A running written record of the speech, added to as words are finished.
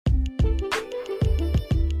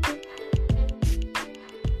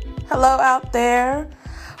Hello out there.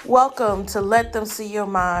 Welcome to Let Them See Your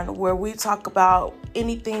Mind, where we talk about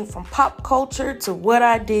anything from pop culture to what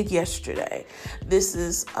I did yesterday. This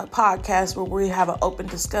is a podcast where we have an open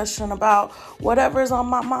discussion about whatever is on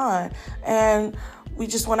my mind. And we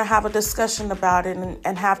just want to have a discussion about it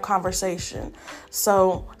and have conversation.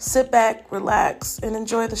 So sit back, relax, and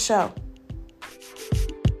enjoy the show.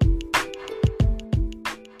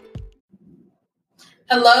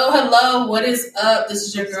 Hello, what is up? This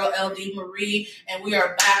is your girl, LD Marie, and we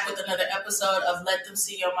are back with another episode of Let Them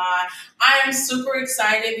See Your Mind. I am super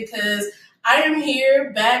excited because I am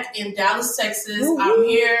here back in Dallas, Texas. Woo-hoo. I'm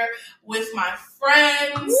here with my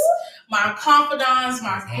friends, my confidants,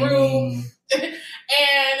 my group,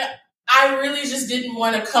 and I really just didn't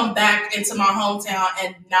want to come back into my hometown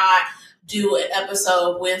and not do an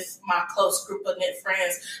episode with my close group of knit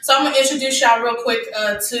friends. So I'm going to introduce y'all real quick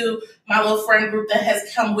to my little friend group that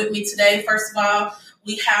has come with me today. First of all,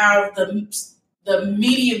 we have the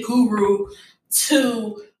media guru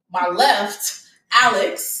to my left,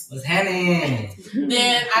 Alex. What's happening?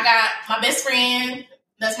 Then I got my best friend.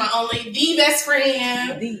 That's the best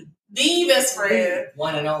friend. The best friend.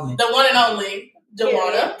 One and only. The one and only,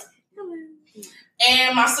 Jada.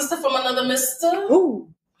 And my sister from another mister. Ooh.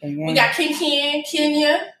 Gang, we got Kenya.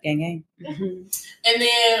 Gang. And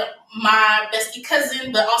then my bestie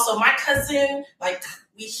cousin, but also my cousin. Like,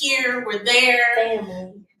 we're there.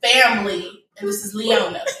 Family. And this is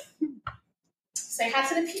Leona. Say hi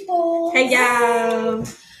to the people. Hey, y'all.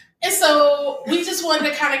 And so we just wanted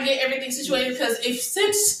to kind of get everything situated because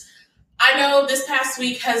since I know this past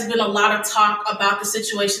week has been a lot of talk about the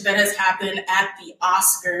situation that has happened at the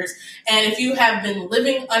Oscars. And if you have been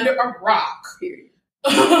living under a rock,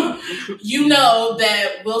 you know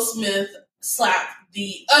that Will Smith slapped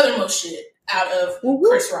the othermost shit out of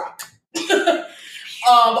Chris Rock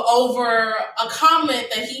over a comment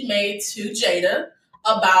that he made to Jada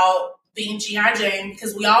about being G.I. Jane,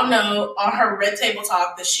 because we all know on her Red Table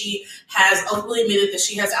Talk that she has openly admitted that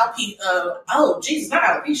she has alopecia. Not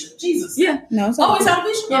alopecia. Jesus. Yeah. No, it's always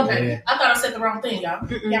alopecia? Okay. Yeah. I thought I said the wrong thing, y'all.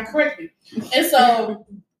 Yeah, correct me. And so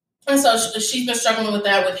she's been struggling with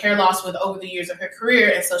that, with hair loss, with over the years of her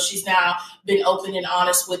career. And so she's now been open and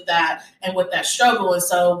honest with that and with that struggle. And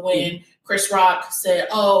so when Chris Rock said,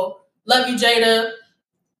 "Oh, love you, Jada,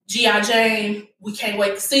 G.I. Jane, we can't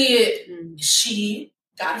wait to see it," she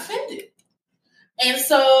got offended. And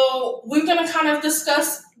so we're going to kind of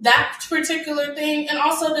discuss that particular thing and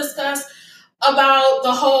also discuss about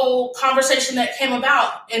the whole conversation that came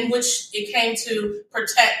about in which it came to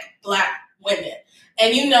protect Black women.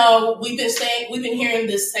 And, you know, we've been hearing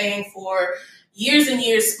this saying for years and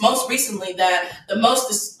years, most recently, that the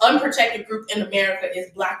most unprotected group in America is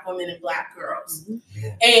Black women and Black girls. Yeah.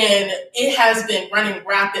 And it has been running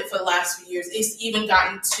rapid for the last few years. It's even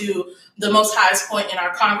gotten to the most highest point in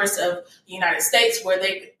our Congress of the United States, where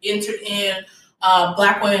they entered in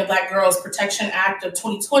Black Women and Black Girls Protection Act of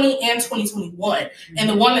 2020 and 2021. Mm-hmm. And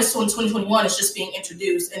the one that's in 2021 is just being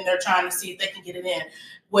introduced, and they're trying to see if they can get it in.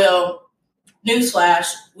 Well, newsflash,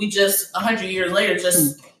 we just 100 years later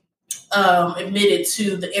admitted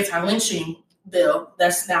to the anti-lynching bill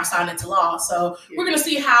that's now signed into law. So we're going to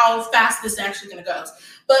see how fast this is actually going to go.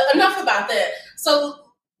 But enough about that. So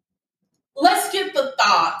let's get the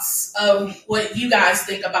thoughts of what you guys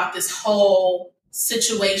think about this whole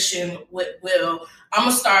situation with Will. I'm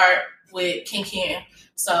going to start with Ken.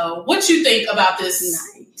 So what you think about this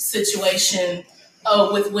situation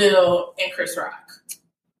with Will and Chris Rock?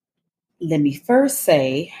 Let me first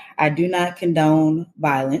say, I do not condone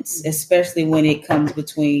violence, especially when it comes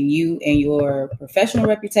between you and your professional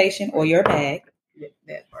reputation or your bag.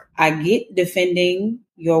 That part. I get defending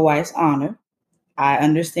your wife's honor. I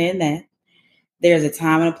understand that. There's a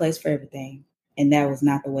time and a place for everything. And that was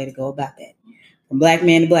not the way to go about that. From Black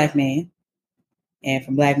man to Black man, and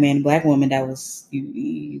from Black man to Black woman, that was,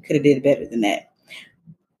 you could have did better than that.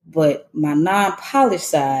 But my non-polished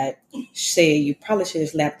side said you probably should have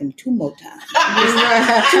slapped him 2 more times.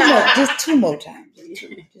 Just 2 more times.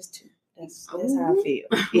 Just 2. That's how I feel.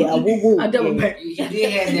 Yeah, woo. A double back. You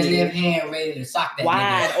did have that left hand ready to sock that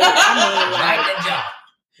wide. Right that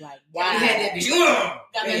jaw. Like wide. You had that bitch.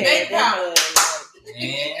 Got that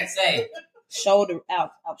Man, say. Shoulder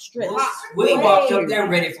out stretched. We walked up there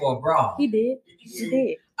ready for a brawl. He did.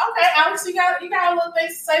 Okay, Alex, you got a little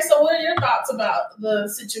things to say. So what are your thoughts about the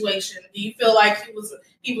situation? Do you feel like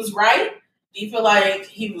he was right? Do you feel like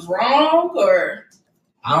he was wrong? Or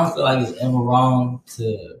I don't feel like it's ever wrong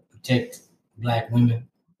to protect Black women,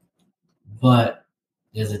 but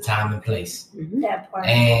there's a time and place. Mm-hmm. That part.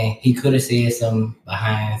 And he could have said something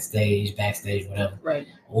behind stage, backstage, whatever. Right.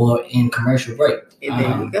 Or in commercial break. And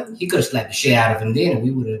there you go. He could have slapped the shit out of him then, and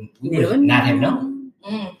we would not have known.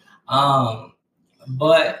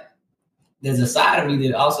 But there's a side of me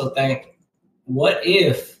that also think, what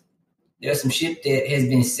if there's some shit that has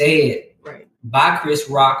been said by Chris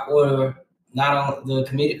Rock or not on the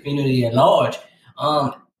community at large,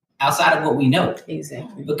 outside of what we know.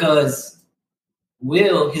 Exactly. Because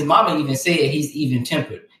Will, his mama even said he's even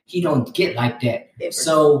tempered. He don't get like that.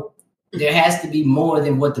 So there has to be more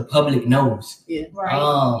than what the public knows. Yeah.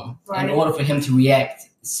 In order for him to react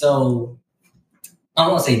so, I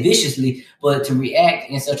don't want to say viciously, but to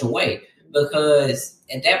react in such a way. Because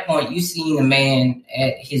at that point, you seen a man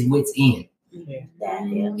at his wit's end.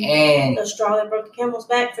 And the straw that broke the camel's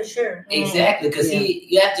back for sure. Exactly, because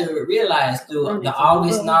you have to realize through the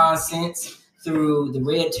August nonsense, through the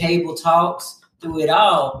red table talks, through it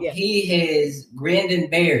all, he has grinned and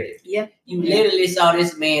bared it. Yeah. You literally saw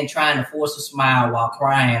this man trying to force a smile while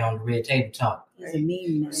crying on the red table talk. It's a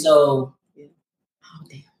meme. So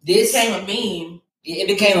this became a meme. It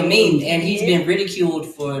became a meme, and he's been ridiculed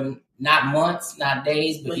for not months, not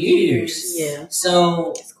days, but years. Yeah.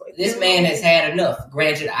 So this man has had enough.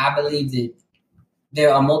 Granted, I believe that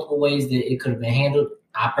there are multiple ways that it could have been handled.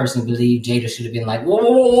 I personally believe Jada should have been like,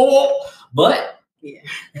 whoa. But we're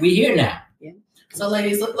here now. Yeah. So,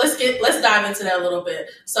 ladies, let's dive into that a little bit.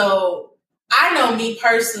 So, I know me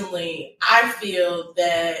personally, I feel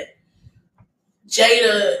that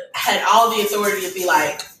Jada had all the authority to be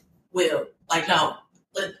like, Will, like, no,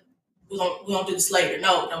 we don't do this later.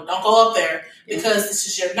 No, don't go up there because this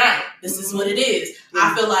is your night. This is what it is.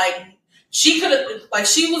 I feel like she could have, like,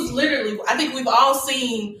 she was literally, I think we've all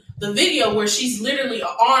seen the video where she's literally an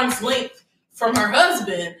arm's length from her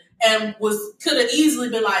husband and could have easily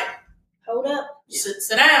been like, hold up, sit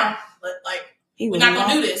down. Like, we're not going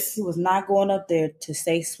to do this. He was not going up there to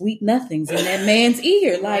say sweet nothings in that man's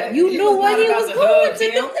ear. Like, you knew what he was going to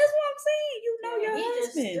do. That's what I'm saying. You know your husband.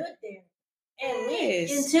 Just stood there and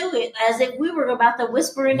went into it as if we were about to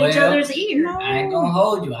whisper in each other's ear. No. I ain't gonna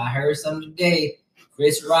hold you. I heard something today.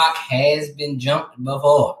 Chris Rock has been jumped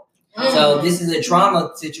before. So this is a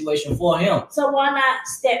trauma situation for him. So why not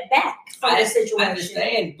step back from the situation? I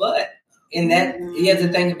understand, but in that you have to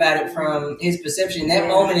think about it from his perception. In that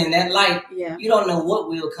moment, in that light, you don't know what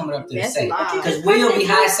Will coming up there to say. Because Will be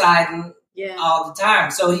high-siding all the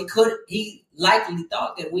time. So he likely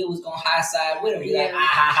thought that Will was gonna high side with him. Be like,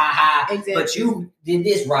 ha. Exactly. But you did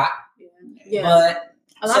this, Rock. Yeah. But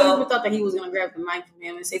a lot of people thought that he was gonna grab the mic from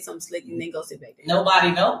him and say something slick and then go sit back there.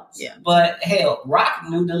 Nobody knows. Yeah. But hell, Rock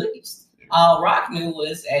knew the least. All Rock knew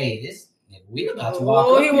was, hey, this we about to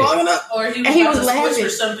walk up. He walking up. Or he was about to switch or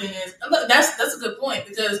something. That's a good point,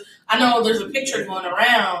 because I know there's a picture going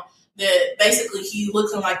around that basically he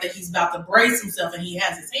looking like that he's about to brace himself and he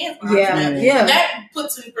has his hands behind his back. And that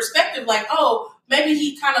puts in perspective, like, oh, maybe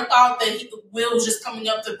he kind of thought that Will was just coming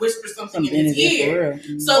up to whisper something in his ear.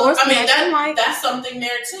 So, I mean, that's something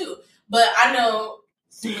there too. But I know,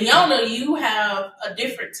 Leona, you have a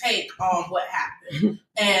different take on what happened.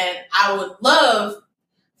 And I would love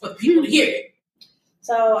for the people to hear it.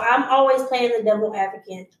 So I'm always playing the devil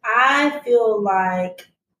advocate. I feel like,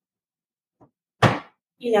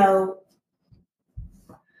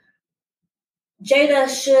 Jada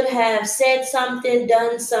should have said something,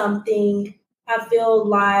 done something. I feel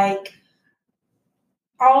like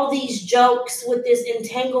all these jokes with this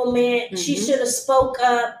entanglement, she should have spoke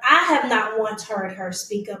up. I have not once heard her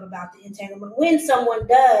speak up about the entanglement. When someone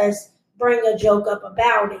does bring a joke up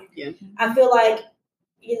about it, I feel like,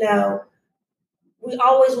 we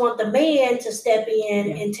always want the man to step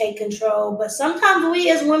in and take control, but sometimes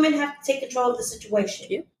we as women have to take control of the situation.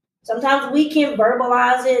 Yeah. Sometimes we can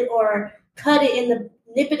verbalize it or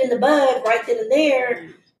nip it in the bud right then and there,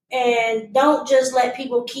 and don't just let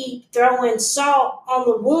people keep throwing salt on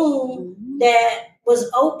the wound that was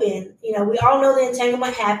open. We all know the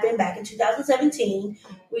entanglement happened back in 2017.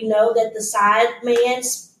 We know that the side man,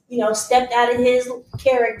 stepped out of his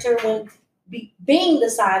character when being the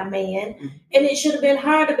side man, and it should have been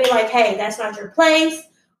hard to be like, hey, that's not your place,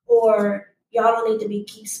 or y'all don't need to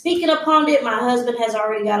keep speaking upon it. My husband has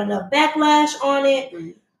already got enough backlash on it.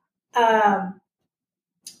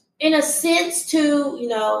 In a sense, too,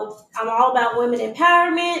 I'm all about women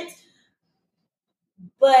empowerment,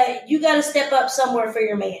 but you got to step up somewhere for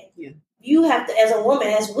your man. Yeah. You have to, as a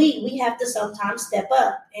woman, we have to sometimes step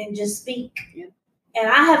up and just speak. Yeah. And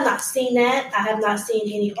I have not seen that. I have not seen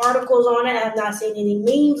any articles on it. I have not seen any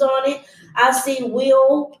memes on it. I see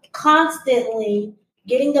Will constantly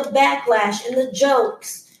getting the backlash and the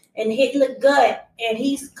jokes and hit in the gut, and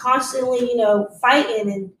he's constantly,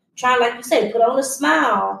 fighting and trying, like you said, put on a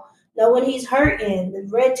smile, knowing he's hurting, the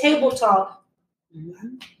red table talk.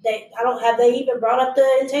 Mm-hmm. Have they even brought up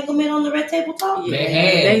the entanglement on the red table talk? Yeah,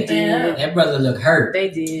 they did. That brother looked hurt. They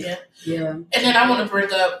did. Yeah. And then I want to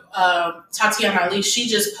bring up Tatiana Ali. She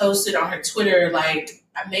just posted on her Twitter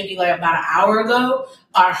maybe about an hour ago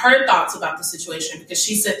her thoughts about the situation, because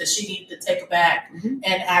she said that she needed to take it back and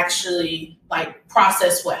actually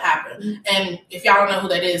process what happened. Mm-hmm. And if y'all don't know who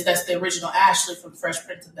that is, that's the original Ashley from Fresh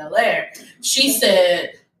Prince of Bel-Air. She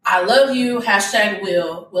said, "I love you, #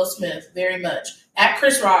 Will Smith, very much. At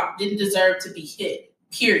Chris Rock didn't deserve to be hit,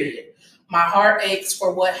 period. My heart aches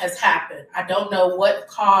for what has happened. I don't know what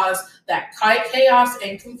caused that chaos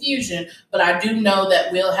and confusion, but I do know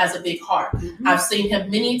that Will has a big heart. Mm-hmm. I've seen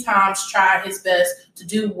him many times try his best to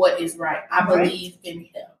do what is right. I believe in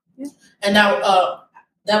him." Yeah. And now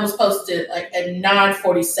that was posted at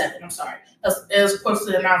 9:47. I'm sorry. It was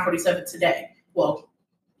posted at 9:47 today. Well,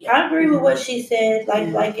 yeah. I agree with what she said.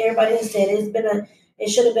 Like everybody has said, it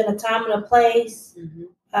should have been a time and a place. Mm-hmm.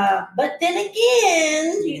 But then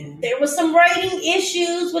again, there was some writing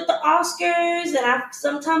issues with the Oscars, and I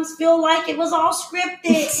sometimes feel like it was all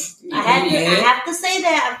scripted. I have to say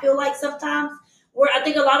that. I feel like sometimes I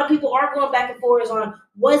think a lot of people are going back and forth on,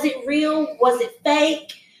 was it real? Was it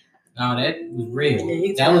fake? No, that was real.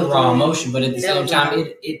 That was raw emotion, but at the same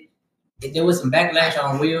time, there was some backlash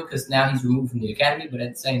on Will because now he's removed from the Academy, but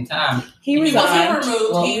at the same time, he wasn't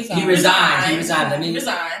removed. Well, he resigned. Let me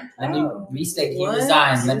restate. He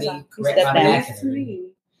resigned. Let me correct my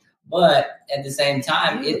background. But at the same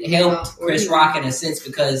time, it helped Chris Rock in a sense,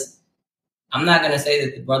 because I'm not going to say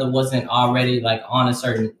that the brother wasn't already on a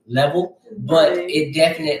certain level, but it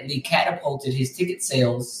definitely catapulted his ticket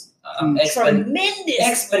sales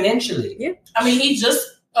exponentially. Yeah. I mean, he just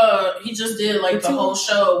did the whole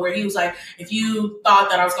show where he was like, if you thought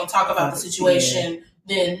that I was going to talk about the situation,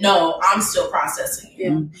 then no, I'm still processing it.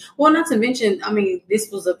 Yeah. Well, not to mention, I mean, this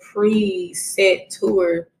was a pre-set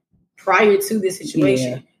tour prior to this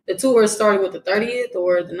situation. Yeah. The tour started with the 30th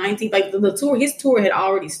or the 19th. The tour, his tour had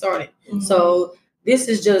already started. Mm-hmm. So this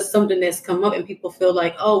is just something that's come up, and people feel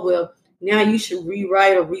like, oh, well, now you should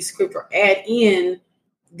rewrite or rescript or add in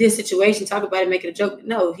this situation, talk about it, make it a joke.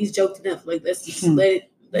 No, he's joked enough. Let's just let it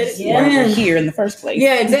we're here in the first place.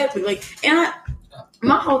 Yeah, exactly.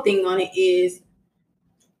 My whole thing on it is,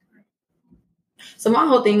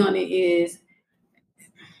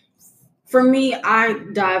 for me, I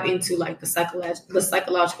dive into the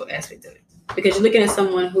psychological aspect of it, because you're looking at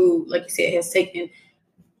someone who, like you said, has taken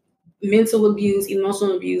mental abuse,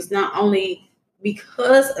 emotional abuse, not only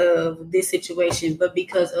because of this situation, but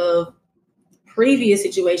because of previous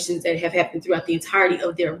situations that have happened throughout the entirety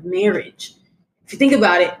of their marriage. If you think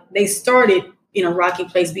about it, they started in a rocky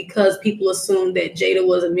place because people assumed that Jada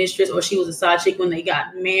was a mistress or she was a side chick when they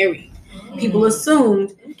got married. Mm-hmm. People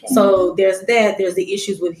assumed. Okay. So there's that. There's the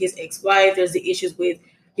issues with his ex-wife. There's the issues with,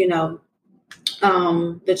 the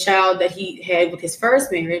child that he had with his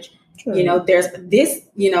first marriage. True. There's this,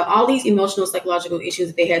 all these emotional, psychological issues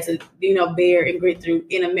that they had to, bear and grit through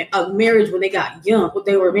in a marriage when they got young.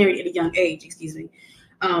 They were married at a young age,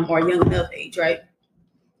 or a young enough age, right?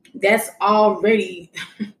 That's already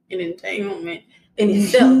an entanglement in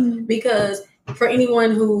itself, because for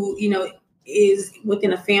anyone who, is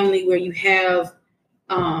within a family where you have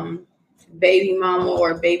baby mama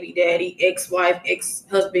or baby daddy, ex-wife,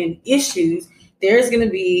 ex-husband issues, there's going to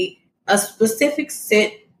be a specific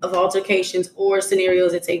set of altercations or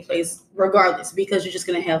scenarios that take place regardless, because you're just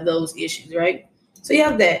going to have those issues, right? So you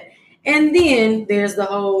have that. And then there's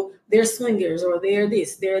they're swingers, or they're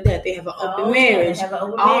this, they're that. They have an open marriage.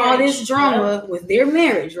 All this drama with their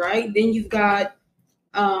marriage, right? Then you've got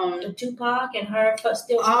Tupac and her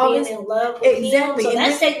still being in love with him. So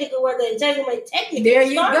that's technically where the entanglement there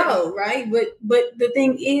you started. Go, right? But the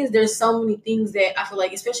thing is, there's so many things that I feel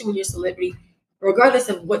like, especially when you're a celebrity, regardless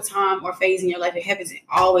of what time or phase in your life it happens, it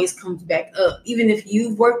always comes back up. Even if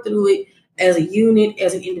you've worked through it as a unit,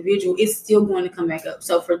 as an individual, it's still going to come back up.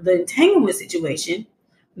 So for the entanglement situation,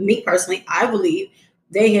 me personally, I believe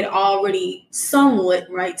they had already somewhat,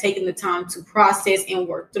 taken the time to process and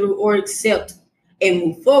work through or accept and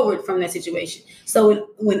move forward from that situation.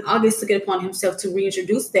 So when August took it upon himself to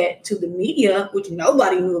reintroduce that to the media, which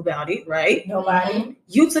nobody knew about it, right? Nobody.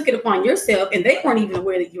 You took it upon yourself, and they weren't even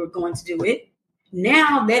aware that you were going to do it.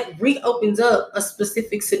 Now that reopens up a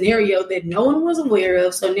specific scenario that no one was aware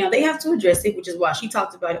of. So now they have to address it, which is why she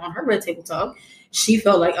talked about it on her Red Table Talk. She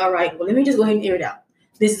felt like, all right, well, let me just go ahead and air it out.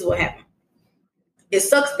 This is what happened. It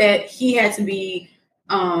sucks that he had to be,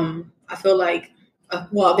 I feel like,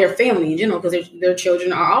 their family in general, because their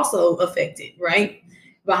children are also affected, right,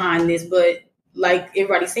 behind this. But like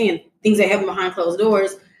everybody's saying, things that happen behind closed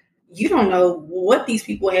doors, you don't know what these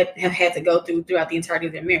people have had to go throughout the entirety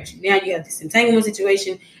of their marriage. Now you have this entanglement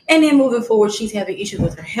situation, and then moving forward, she's having issues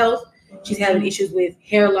with her health. She's having issues with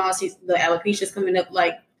hair loss. The alopecia is coming up.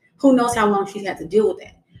 Like, who knows how long she's had to deal with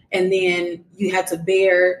that. And then you had to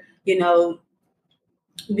bear,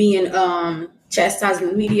 being chastised in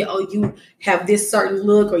the media. Oh, you have this certain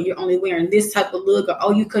look, or you're only wearing this type of look, or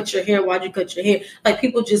oh, you cut your hair. Why'd you cut your hair? Like,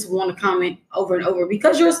 people just want to comment over and over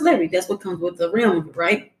because you're a celebrity. That's what comes with the realm of it,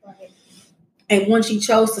 right? And when she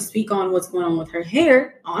chose to speak on what's going on with her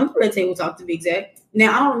hair on Red Table Talk, to be exact.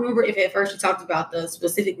 Now, I don't remember if at first she talked about the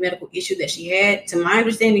specific medical issue that she had. To my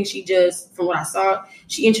understanding, she just, from what I saw,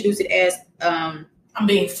 she introduced it as I'm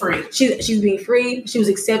being free. She's being free. She was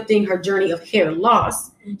accepting her journey of hair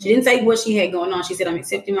loss. Mm-hmm. She didn't say what she had going on. She said, I'm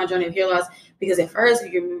accepting my journey of hair loss, because at first,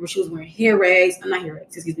 if you remember, she was wearing hair wraps.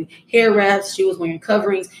 Hair wraps. She was wearing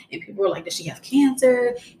coverings, and people were like, does she have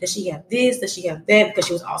cancer? Does she have this? Does she have that? Because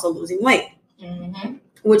she was also losing weight,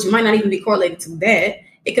 which might not even be correlated to that.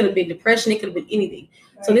 It could have been depression. It could have been anything.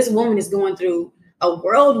 Right. So this woman is going through a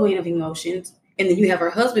whirlwind of emotions, and then you have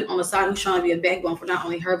her husband on the side who's trying to be a backbone for not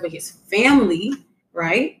only her, but his family.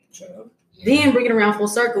 Right? True. Then bring it around full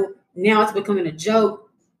circle. Now it's becoming a joke,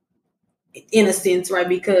 in a sense, right?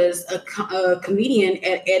 Because a comedian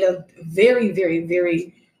at a very, very,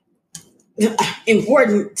 very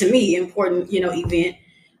important event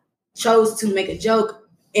chose to make a joke,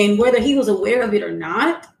 and whether he was aware of it or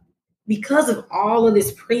not, because of all of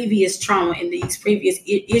this previous trauma and these previous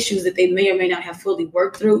issues that they may or may not have fully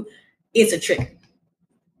worked through, it's a trigger.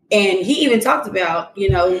 And he even talked about,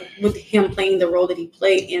 with him playing the role that he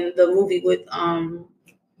played in the movie with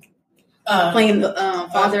playing the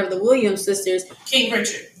father of the Williams sisters, King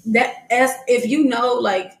Richard. That, as if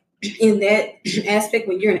like in that aspect,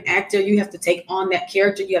 when you're an actor, you have to take on that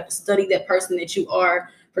character. You have to study that person that you are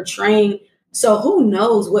portraying. So who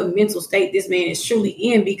knows what mental state this man is truly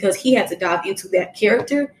in, because he had to dive into that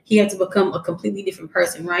character. He had to become a completely different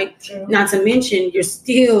person, right? True. Not to mention, you're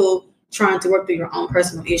still trying to work through your own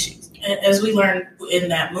personal issues. As we learned in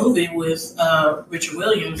that movie with Richard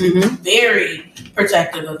Williams, he was very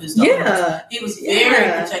protective of his daughter. Yeah. He was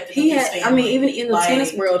very protective of his family. I mean, even in the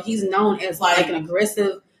tennis world, he's known as like an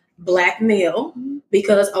aggressive black male,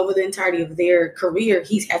 because over the entirety of their career,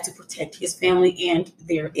 he's had to protect his family and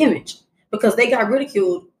their image, because they got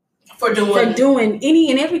ridiculed for doing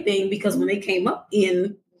any and everything, because when they came up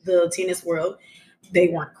in the tennis world, they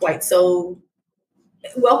weren't quite so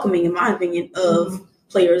welcoming, in my opinion, of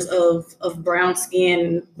players of brown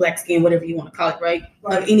skin, black skin, whatever you want to call it, right?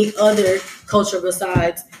 Of any other culture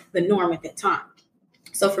besides the norm at that time.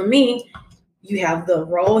 So for me, you have the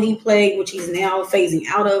role he played, which he's now phasing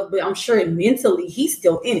out of, but I'm sure mentally he's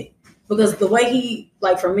still in it, because the way he,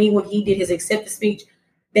 like for me, when he did his acceptance speech,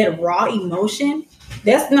 that raw emotion,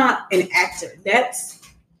 that's not an actor.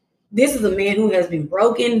 This is a man who has been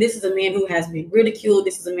broken. This is a man who has been ridiculed.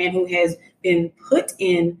 This is a man who has been put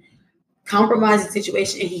in compromising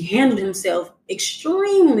situation, and he handled himself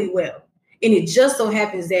extremely well. And it just so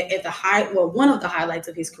happens that at one of the highlights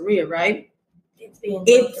of his career, right?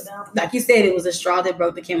 It's like you said, it was a straw that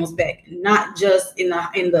broke the camel's back, not just in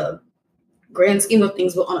the grand scheme of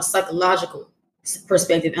things, but on a psychological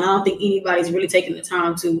perspective. And I don't think anybody's really taking the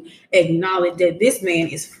time to acknowledge that this man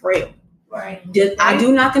is frail. Right. I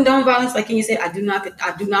do not condone violence, like you said. I do not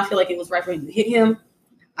feel like it was right for him to hit him.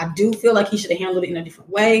 I do feel like he should have handled it in a different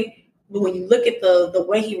way. But when you look at the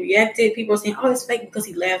way he reacted, people are saying, "Oh, it's fake," because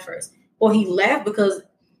he laughed first. Well, he laughed because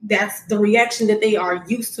that's the reaction that they are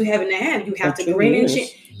used to having to have. You have to grin and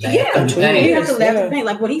shit. You have to laugh at pain.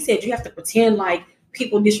 Like what he said, you have to pretend like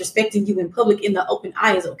people disrespecting you in public in the open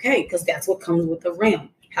eye is okay, because that's what comes with the realm.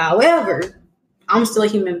 However, I'm still a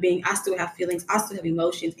human being. I still have feelings. I still have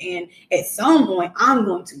emotions. And at some point, I'm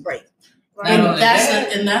going to break. Right?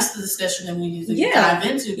 And that's the discussion that we need to dive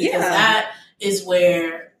into, because that is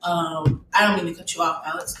where, I don't mean to cut you off,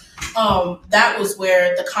 Alex. That was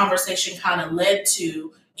where the conversation kind of led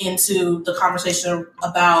into the conversation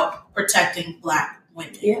about protecting Black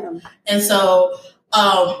women. Yeah. And so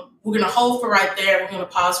we're going to hold for right there. We're going to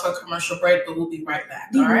pause for a commercial break, but we'll be right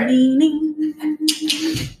back. All right?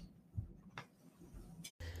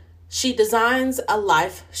 She designs a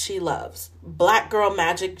life she loves. Black Girl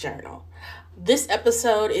Magic Journal. This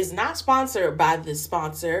episode is not sponsored by this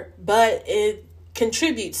sponsor, but it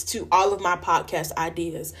contributes to all of my podcast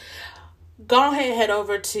ideas. Go ahead and head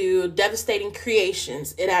over to Devastating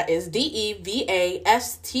Creations. It is DEVASTATING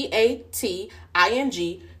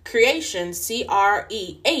Creations,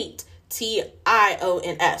 CRE8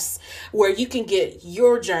 TIONS, where you can get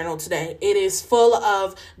your journal today. It is full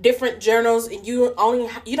of different journals, and you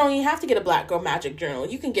don't even have to get a Black Girl Magic journal.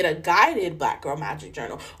 You can get a guided Black Girl Magic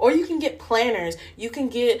journal, or you can get planners. You can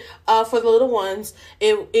get for the little ones,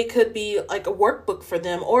 it could be like a workbook for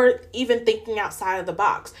them, or even thinking outside of the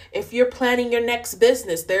box. If you're planning your next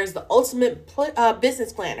business, there's the ultimate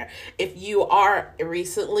business planner. If you are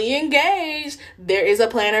recently engaged, there is a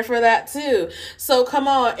planner for that too. So come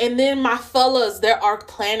on. And then my fellas, there are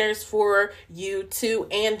planners for you too,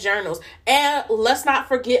 and journals. And let's not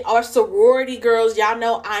forget our sorority girls. Y'all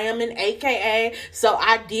know I am an AKA, so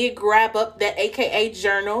I did grab up that AKA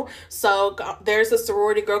journal. So there's a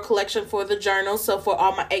sorority girl collection for the journal. So for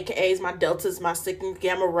all my AKAs, my Deltas, my Sigma,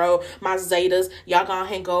 Gamma Rho, my Zetas, y'all go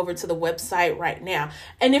ahead and go over to the website right now.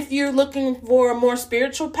 And if you're looking for a more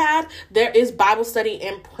spiritual path, there is Bible study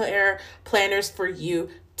and prayer planners for you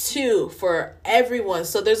too, for everyone.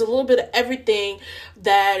 So there's a little bit of everything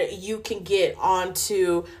that you can get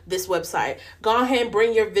onto this website. Go ahead and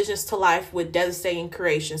bring your visions to life with Devastating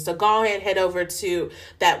Creations. So go ahead and head over to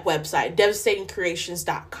that website,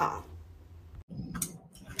 devastatingcreations.com.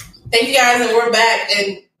 Thank you guys, and we're back.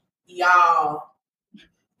 And y'all,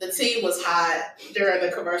 the tea was hot during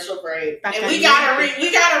the commercial break, and we gotta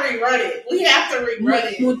rerun it. We have to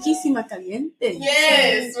rerun it. Muchísima caliente.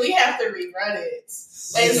 Yes, we have to rerun it.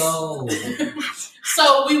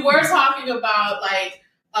 So we were talking about, like,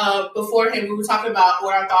 beforehand, we were talking about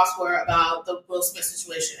what our thoughts were about the Will Smith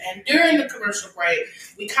situation, and during the commercial break,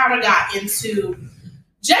 we kind of got into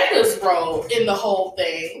Jada's role in the whole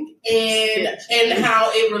thing, and how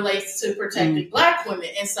it relates to protecting Black women.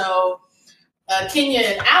 And so Kenya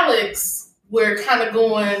and Alex were kind of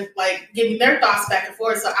going, like, giving their thoughts back and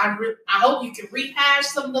forth. So I hope you can rehash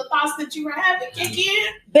some of the thoughts that you were having, Kenya.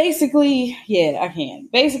 Basically, yeah, I can.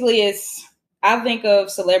 Basically, I think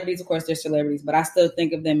of celebrities, of course, they're celebrities, but I still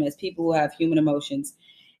think of them as people who have human emotions.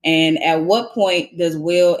 And at what point does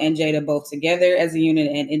Will and Jada, both together as a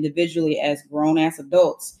unit and individually as grown-ass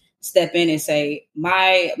adults, step in and say,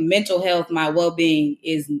 my mental health, my well-being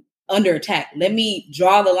is under attack. Let me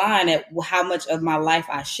draw the line at how much of my life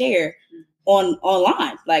I share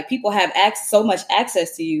online. Like, people have so much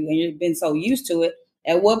access to you, and you've been so used to it.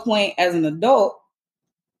 At what point as an adult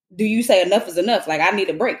do you say enough is enough? Like, I need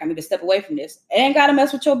a break. I need to step away from this. It ain't got to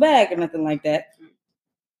mess with your bag or nothing like that.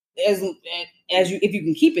 If you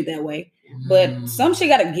can keep it that way. But some shit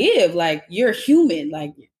got to give. Like, you're human.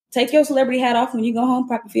 Like, take your celebrity hat off when you go home,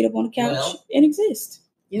 prop your feet up on the couch, and exist.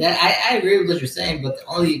 Yeah, I agree with what you're saying, but the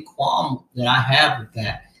only qualm that I have with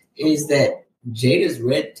that is that Jada's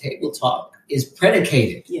Red Table Talk is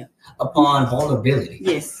predicated upon vulnerability.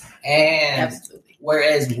 Yes. And absolutely.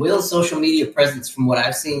 Whereas Will's social media presence, from what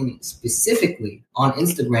I've seen specifically on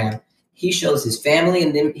Instagram, he shows his family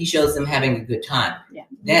and then he shows them having a good time. Yeah.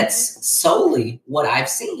 That's solely what I've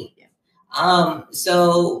seen. Yeah.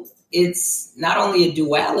 So it's not only a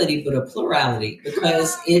duality, but a plurality,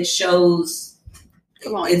 because it shows...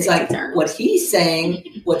 it's like what he's saying,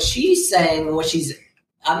 what she's saying, and what she's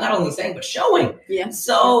not only saying, but showing. Yeah.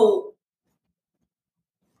 So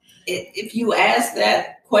if you ask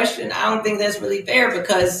that question, I don't think that's really fair,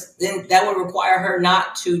 because then that would require her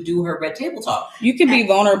not to do her Red Table Talk. You can be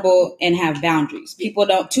vulnerable and have boundaries.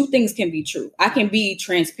 Two things can be true. I can be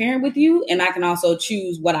transparent with you, and I can also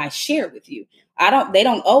choose what I share with you. They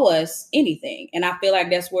don't owe us anything. And I feel like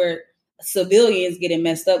that's where civilians getting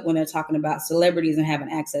messed up when they're talking about celebrities and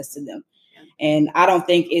having access to them. And I don't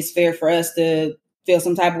think it's fair for us to feel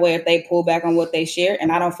some type of way if they pull back on what they share.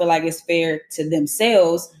 And I don't feel like it's fair to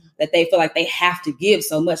themselves that they feel like they have to give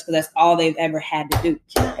so much, because that's all they've ever had to do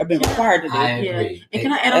or been required to do. I agree. And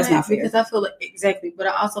can I add on that? Because I feel like, exactly, but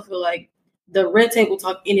I also feel like the Red Table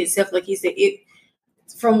Talk in itself, like he said,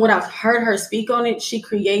 from what I've heard her speak on it, she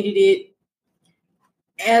created it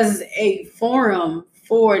as a forum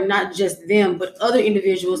for not just them, but other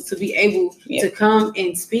individuals to be able to come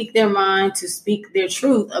and speak their mind, to speak their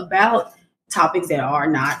truth about topics that are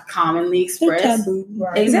not commonly expressed.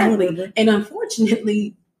 Right. Exactly. And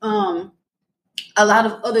unfortunately, a lot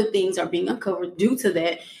of other things are being uncovered due to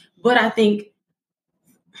that. But I think,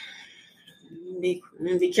 be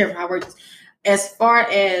careful how I word this, as far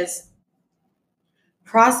as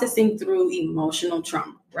processing through emotional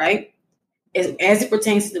trauma, right? As it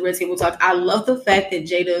pertains to the Red Table Talk, I love the fact that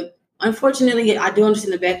Jada, unfortunately, I do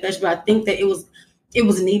understand the backlash, but I think that it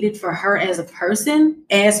was needed for her as a person,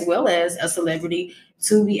 as well as a celebrity,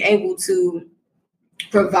 to be able to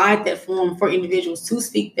provide that forum for individuals to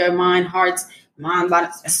speak their mind, hearts, mind,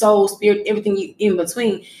 body, soul, spirit, everything in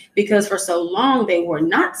between. Because for so long, they were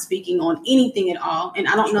not speaking on anything at all. And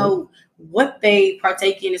I don't know what they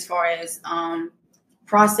partake in as far as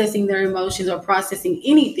processing their emotions or processing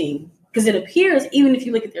anything. Because it appears, even if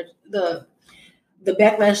you look at the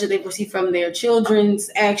backlash that they receive from their children's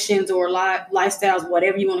actions or lifestyles,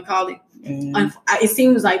 whatever you want to call it, it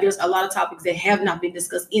seems like there's a lot of topics that have not been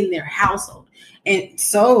discussed in their household. And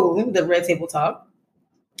so the Red Table Talk,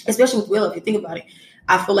 especially with Willow, if you think about it,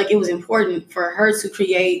 I feel like it was important for her to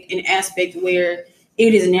create an aspect where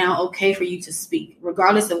it is now okay for you to speak,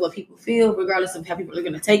 regardless of what people feel, regardless of how people are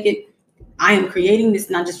going to take it. I am creating this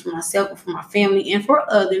not just for myself, but for my family and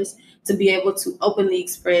for others to be able to openly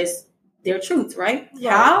express their truth, right?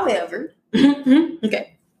 However,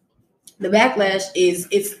 okay, the backlash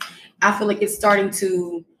I feel like it's starting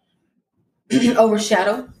to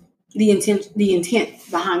overshadow the intent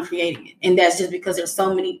behind creating it. And that's just because there's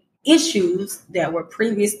so many issues that were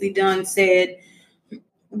previously done, said,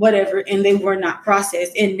 whatever, and they were not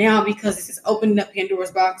processed. And now, because this is opening up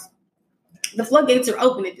Pandora's box, the floodgates are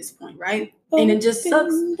open at this point, right? And it just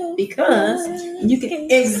sucks because you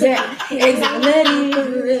can exactly let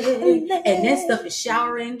it, and that stuff is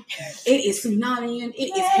showering. It is tsunami.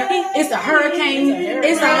 It's a hurricane.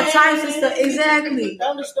 It's all types of stuff. Exactly.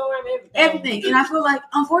 Thunderstorm, everything. And I feel like,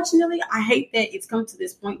 unfortunately, I hate that it's come to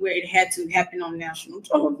this point where it had to happen on national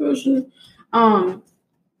television.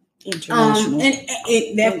 International.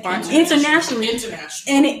 Internationally.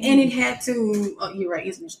 And it had to, you're right,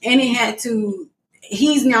 international. And it had to,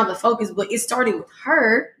 he's now the focus, but it started with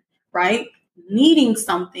her, right? Needing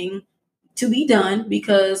something to be done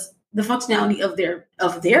because the functionality of their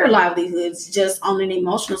livelihoods just on an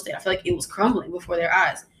emotional state, I feel like it was crumbling before their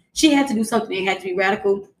eyes. She had to do something. It had to be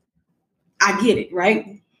radical. I get it,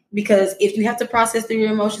 right? Because if you have to process through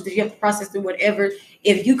your emotions, if you have to process through whatever,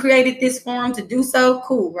 if you created this forum to do so,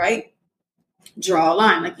 cool, right? Draw a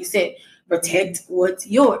line, like you said, protect what's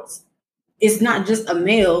yours. It's not just a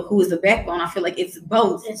male who is the backbone. I feel like it's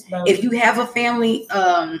both. If you have a family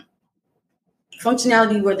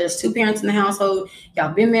functionality where there's two parents in the household,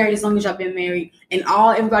 y'all been married as long as y'all been married, and all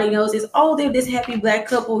everybody knows is, oh, they're this happy black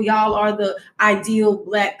couple. Y'all are the ideal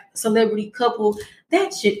black celebrity couple.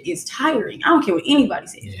 That shit is tiring. I don't care what anybody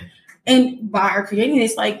says. Yeah. And by her creating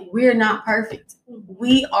this, like, we're not perfect.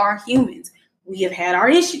 We are humans. We have had our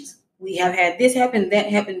issues. We have had this happen, that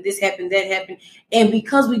happened, this happened, that happened. And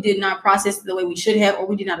because we did not process it the way we should have, or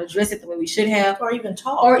we did not address it the way we should have, or even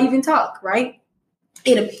talk, right?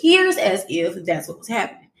 It appears as if that's what was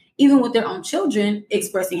happening. Even with their own children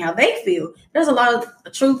expressing how they feel, there's a lot of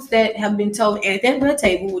truths that have been told at that red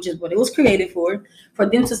table, which is what it was created for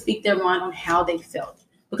them to speak their mind on how they felt.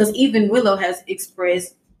 Because even Willow has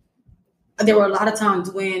expressed, there were a lot of times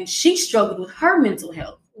when she struggled with her mental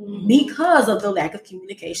health because of the lack of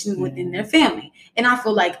communication within their family. And I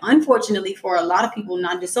feel like, unfortunately, for a lot of people,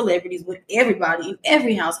 not just celebrities, but everybody in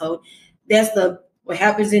every household, that's what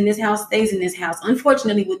happens in this house stays in this house.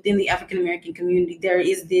 Unfortunately, within the African-American community, there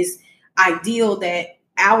is this ideal that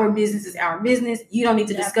our business is our business. You don't need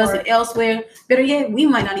to discuss it elsewhere. Better yet, we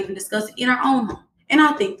might not even discuss it in our own home. And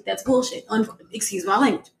I think that's bullshit. Excuse my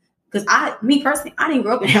language. Because me personally, I didn't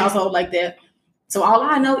grow up in a household like that. So all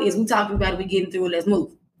I know is we talking about it, we getting through it, let's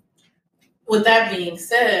move. With that being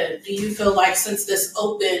said, do you feel like, since this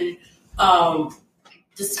open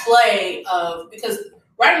display of, because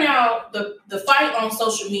right now the fight on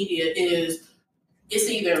social media is, it's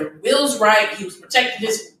either Will's right,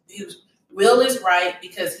 Will is right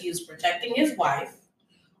because he was protecting his wife.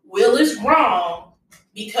 Will is wrong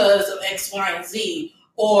because of X, Y, and Z.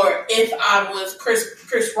 Or if I was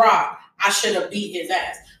Chris Rock, I should have beat his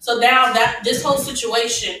ass. So now that this whole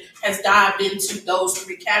situation has dived into those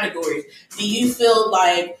three categories, do you feel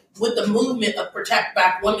like with the movement of protect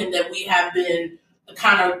Black women that we have been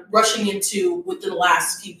kind of rushing into within the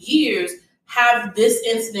last few years, have this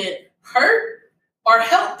incident hurt or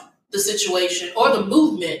helped the situation or the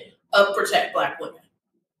movement of protect Black women?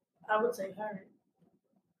 I would say hurt.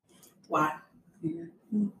 Why?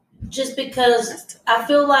 Just because I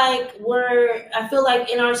feel like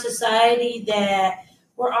in our society that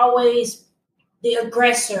we're always the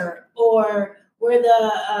aggressor, or we're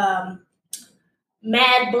the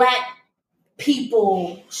mad Black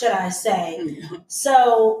people, should I say. Mm-hmm.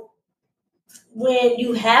 So when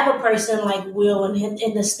you have a person like Will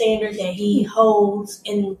and the standard that he holds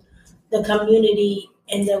in the community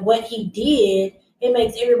and what he did, it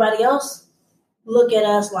makes everybody else look at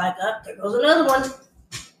us like, oh, there goes another one.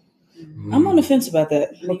 I'm on the fence about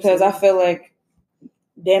that because I feel like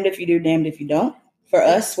damned if you do, damned if you don't. For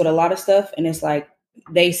us, with a lot of stuff, and it's like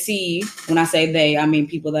they see, when I say they, I mean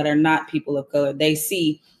people that are not people of color, they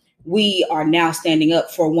see we are now standing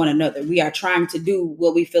up for one another. We are trying to do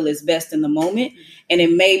what we feel is best in the moment. And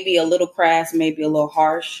it may be a little crass, maybe a little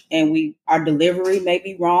harsh, and our delivery may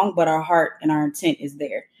be wrong, but our heart and our intent is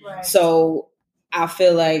there. Right. So I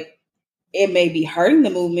feel like it may be hurting the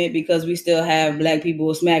movement because we still have Black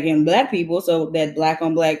people smacking Black people. So that Black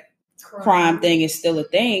on Black crime thing is still a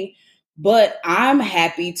thing. But I'm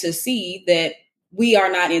happy to see that we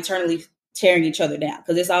are not internally tearing each other down,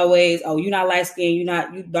 because it's always, oh, you're not light skinned,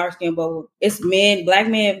 you dark skinned, but it's Black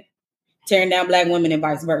men tearing down Black women and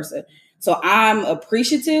vice versa. So I'm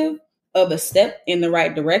appreciative of a step in the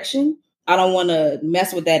right direction. I don't want to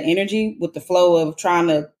mess with that energy, with the flow of trying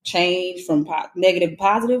to change from negative to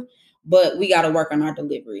positive, but we got to work on our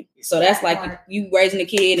delivery. So that's like you raising a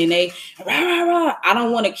kid and they rah, rah, rah. I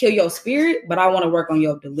don't want to kill your spirit, but I want to work on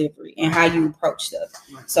your delivery and how you approach stuff.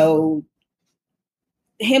 So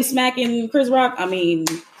him smacking Chris Rock, I mean,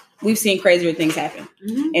 we've seen crazier things happen.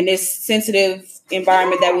 And this sensitive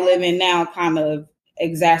environment that we live in now kind of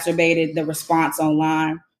exacerbated the response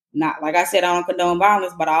online. Not like I said, I don't condone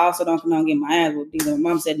violence, but I also don't condone getting my ass whooped either.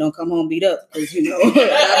 Mom said, don't come home beat up because,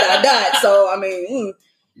 I died. So, I mean,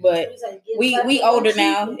 but we older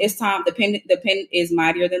now. It's time. The pen is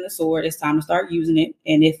mightier than the sword. It's time to start using it.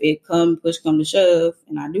 And if it push come to shove,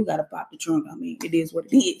 and I do got to pop the trunk, I mean, it is what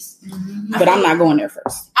it is. But I'm not going there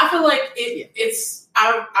first. I feel like it's,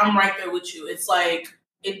 I'm right there with you. It's like,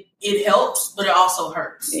 it helps, but it also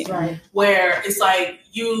hurts. Right. Where it's like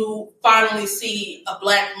you finally see a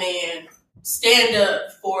Black man stand up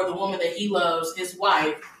for the woman that he loves, his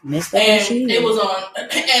wife, and it was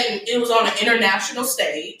on an international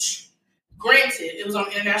stage. Granted, it was on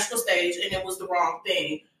an international stage, and it was the wrong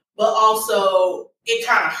thing, but also it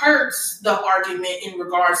kind of hurts the argument in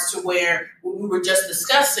regards to where we were just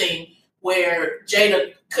discussing, where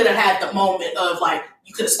Jada could have had the moment of like,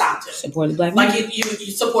 you could have stopped him. Supporting the Black man. Like you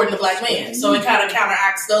supporting the Black man. So it kind of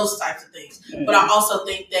counteracts those types of things. But I also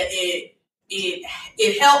think that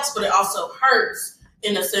it helps, but it also hurts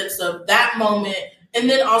in the sense of that moment. And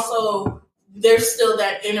then also there's still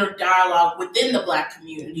that inner dialogue within the Black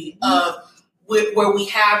community of where we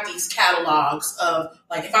have these catalogs of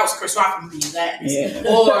like, if I was Chris Rock, I'm going to do that.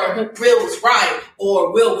 Or Will was right,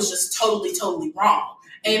 or Will was just totally, totally wrong.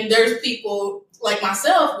 And there's people like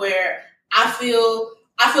myself where I feel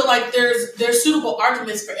like there's suitable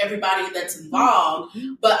arguments for everybody that's involved,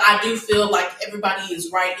 but I do feel like everybody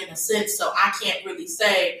is right in a sense. So I can't really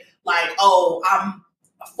say like, oh, I'm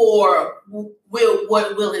for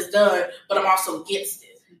what Will has done, but I'm also against it.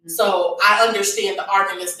 So I understand the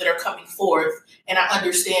arguments that are coming forth, and I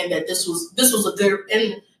understand that this was a good,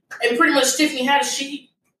 and pretty much Tiffany Haddish,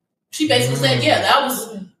 she basically said, yeah,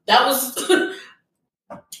 that was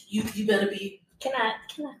you better be. Can I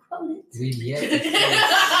quote it? We yet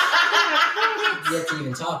to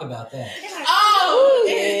even talk about that. Oh,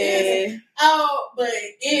 it is. Oh, but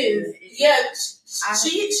it is. Yeah,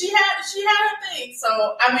 she had her thing. So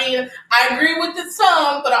I mean, I agree with the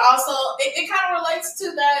song, but I also it kind of relates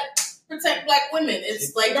to that protect Black women.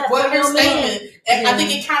 It's like what her statement. And I think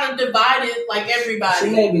it kind of divided like everybody.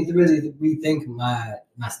 She made me really rethink my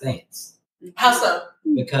stance. How so?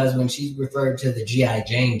 Because when she referred to the G.I.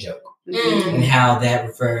 Jane joke. And how that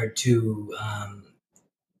referred to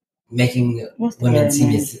making women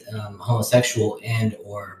seem as homosexual and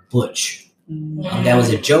or butch. That was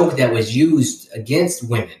a joke that was used against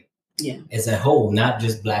women as a whole, not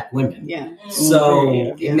just Black women.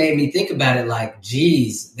 So it made me think about it like,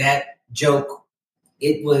 geez, that joke,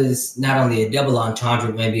 it was not only a double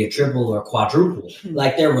entendre, maybe a triple or quadruple.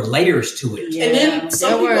 Like there were layers to it. And then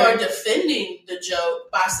some people are defending the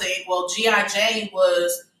joke by saying, well, G.I. Jane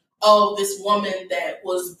was this woman that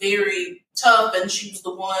was very tough, and she was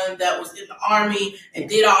the one that was in the army and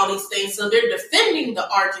did all these things. So they're defending the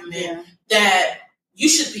argument that you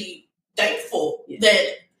should be thankful that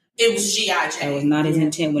it was G.I. Jane. That was not his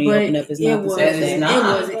intent when he opened up his mouth to say that. It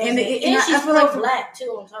wasn't. And she's pro Black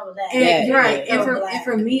too on top of that. And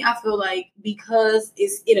for me, I feel like because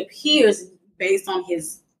it appears based on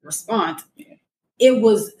his response, it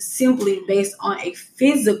was simply based on a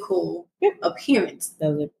physical appearance.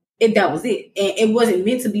 That was it. And it wasn't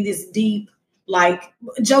meant to be this deep, like,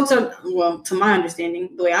 jokes are, well, to my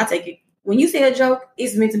understanding, the way I take it, when you say a joke,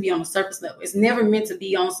 it's meant to be on a surface level. It's never meant to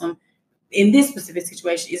be on some, in this specific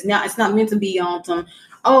situation, it's not meant to be on some,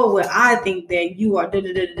 oh, well, I think that you are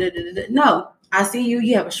da-da-da-da-da-da-da. No, I see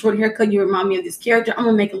you have a short haircut, you remind me of this character, I'm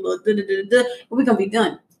going to make a little da-da-da-da-da, and we're going to be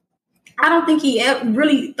done. I don't think he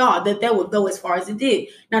really thought that would go as far as it did.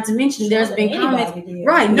 Not to mention, there's been comments.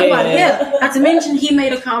 Right, nobody. Not to mention, he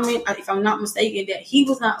made a comment, if I'm not mistaken, that he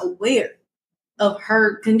was not aware of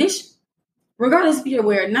her condition. regardless if you're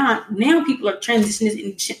aware or not, now people are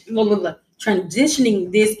transitioning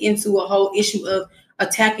this into a whole issue of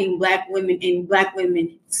attacking Black women and Black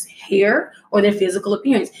women's hair or their physical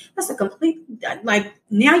appearance. That's a complete, like,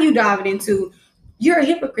 now you dive into, you're a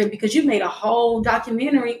hypocrite because you made a whole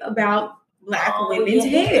documentary about Black women's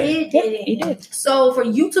hair. He did. So for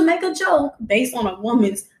you to make a joke based on a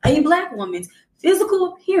Black woman's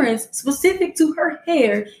physical appearance specific to her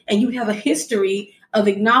hair, and you have a history of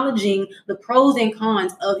acknowledging the pros and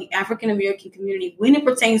cons of the African American community when it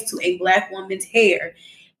pertains to a Black woman's hair,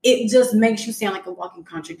 it just makes you sound like a walking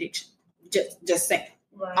contradiction. Just saying.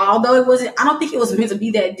 Right. Although I don't think it was meant to be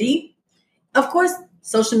that deep. Of course,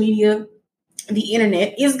 social media, the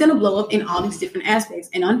internet is going to blow up in all these different aspects.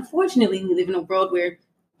 And unfortunately, we live in a world where,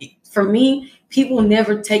 for me, people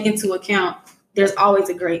never take into account there's always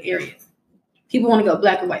a gray area. People want to go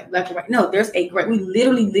black or white. No, there's a gray. We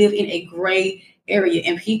literally live in a gray area,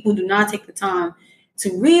 and people do not take the time to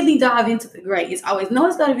really dive into the gray. It's always, no,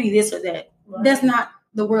 it's got to be this or that. Right. That's not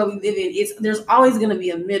the world we live in. There's always going to be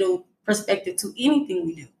a middle perspective to anything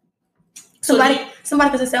we do. Somebody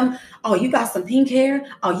could say, oh, you got some pink hair.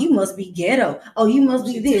 Oh, you must be ghetto. Oh, you must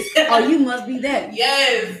be this. Oh, you must be that.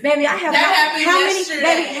 Yes. Baby, I have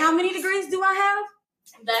how many degrees do I have?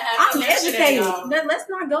 I'm educated. Let's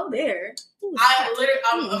not go there. I'm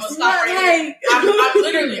gonna stop right here. I'm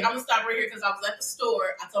gonna stop right here because I was at the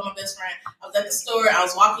store. I told my best friend I was at the store. I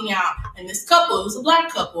was walking out, and this couple, it was a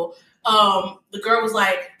Black couple. The girl was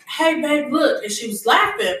like, "Hey, babe, look," and she was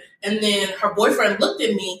laughing. And then her boyfriend looked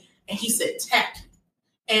at me, and he said, "Tacky,"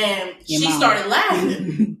 and she started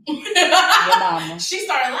laughing. She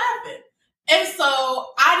started laughing. And so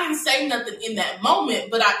I didn't say nothing in that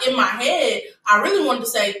moment, but in my head, I really wanted to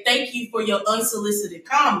say thank you for your unsolicited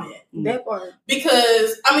comment. That part.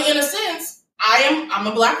 Because, I mean, in a sense, I'm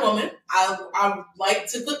a Black woman. I like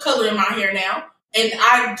to put color in my hair now. And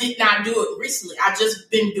I did not do it recently. I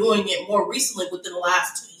just been doing it more recently within the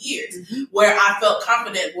last 2 years, where I felt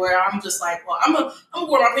confident, where I'm just like, well, I'm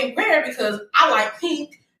gonna wear my pink hair because I like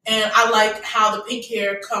pink and I like how the pink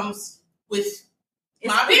hair comes with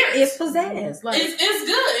my appearance. It's pizzazz. Like, it's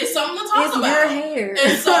good. It's something to talk about. It's your hair.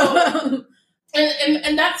 And so,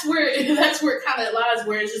 and that's where it kind of lies,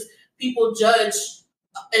 where it's just people judge,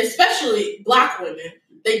 especially Black women.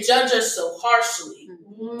 They judge us so harshly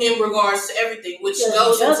in regards to everything, which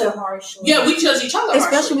goes into harshly. Yeah, we judge each other,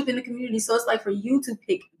 especially harshly within the community. So it's like for you to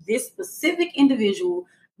pick this specific individual,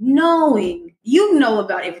 knowing you know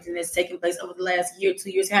about everything that's taken place over the last year,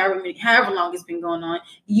 2 years, however long it's been going on.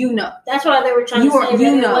 You know, that's why they were trying to say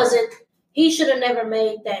that it wasn't. He should have never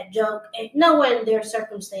made that joke, and knowing their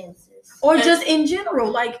circumstances, or just in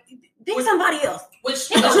general, like. Pick somebody else. Which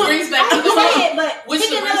brings back to pick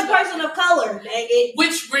another person of color, dang it.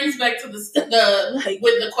 Which brings back to the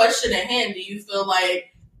with the question at hand. Do you feel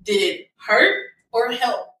like did it hurt or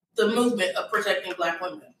help the movement of protecting Black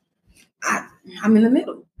women? I'm in the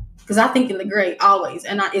middle because I think in the gray always,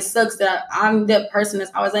 and it sucks that I'm that person that's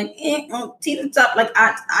always like to the top. Like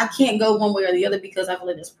I can't go one way or the other because I feel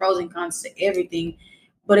like there's pros and cons to everything.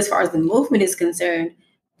 But as far as the movement is concerned,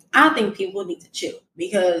 I think people need to chill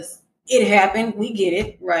because. It happened. We get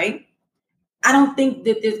it, right? I don't think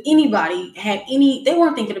that there's anybody they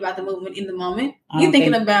weren't thinking about the movement in the moment. You're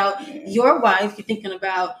thinking about your wife. You're thinking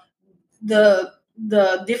about the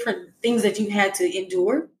different things that you had to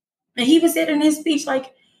endure. And he even said in his speech,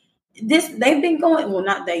 like, he's been going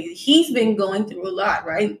through a lot,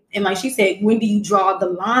 right? And like she said, when do you draw the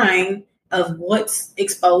line of what's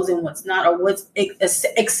exposed and what's not, or what's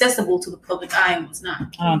accessible to the public eye and what's not?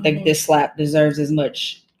 I don't think this slap deserves as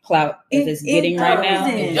much clout as it's getting right now.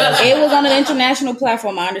 It was on an international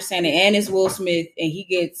platform, I understand it, and it's Will Smith, and he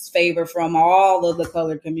gets favor from all of the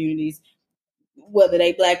colored communities, whether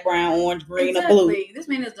they Black, brown, orange, green, or blue. This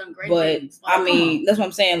man has done great things. Like, I mean, that's what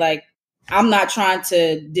I'm saying. Like, I'm not trying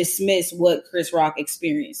to dismiss what Chris Rock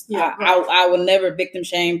experienced. Yeah, I will never victim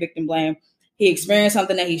shame, victim blame. He experienced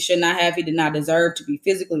something that he should not have. He did not deserve to be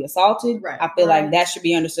physically assaulted. Right. I feel like that should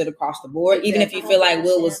be understood across the board. Exactly. Even if you feel like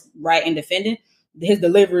Will was right in defending, his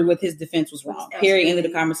delivery with his defense was wrong. Period. End of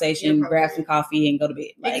the conversation. Grab some coffee and go to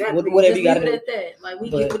bed. Like whatever you got to do. Like we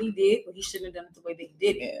get what he did, but he shouldn't have done it the way that he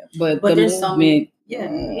did it. Yeah. But there's movement.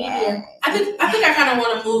 I think I kind of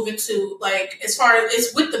want to move into, like, as far as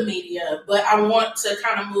it's with the media, but I want to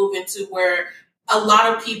kind of move into where a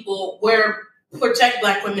lot of people, where Protect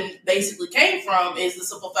Black Women basically came from, is the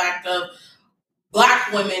simple fact of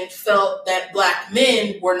Black women felt that Black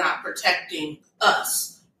men were not protecting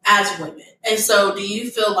us as women. And so do you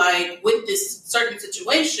feel like with this certain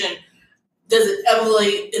situation, does it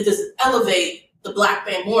elevate the Black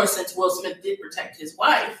man more, since Will Smith did protect his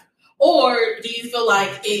wife? Or do you feel like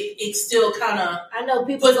it still kind of I know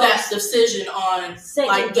people put that decision on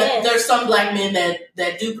like there's some black men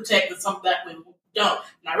that do protect and some black women who don't.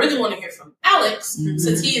 And I really want to hear from Alex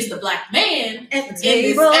since he is the black man at the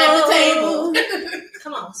table.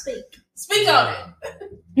 Come on, speak on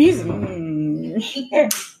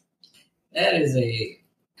it. That is a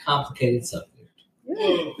complicated subject.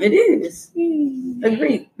 It is.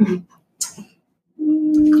 Agreed.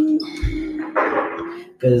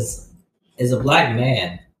 Because as a black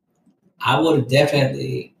man, I would have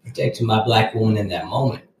definitely protected my black woman in that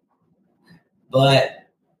moment. But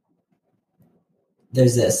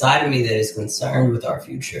there's that side of me that is concerned with our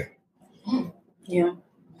future. Yeah.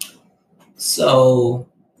 So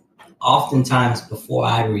oftentimes before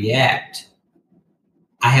I react,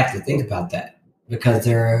 I have to think about that because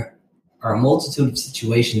there are a multitude of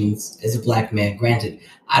situations as a black man. Granted,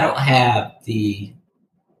 I don't have the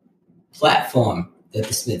platform that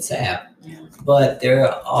the Smiths have, but there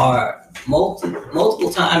are multiple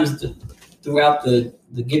times throughout the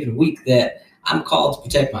given week that I'm called to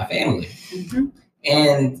protect my family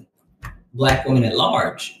and black women at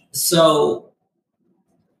large. So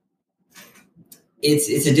it's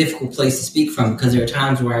a difficult place to speak from because there are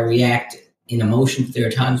times where I react in emotion, but there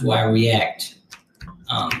are times where I react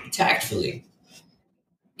tactfully.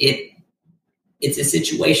 It's a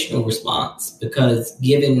situational response because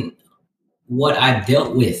given what I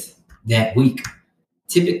dealt with that week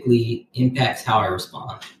typically impacts how I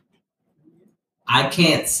respond. I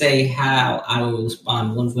can't say how I will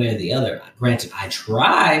respond one way or the other. Granted, I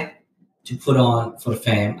try to put on for the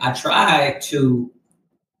fam. I try to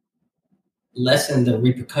lessen the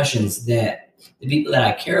repercussions that the people that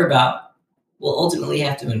I care about will ultimately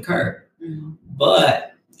have to incur.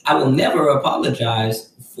 But I will never apologize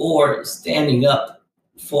for standing up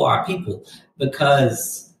for our people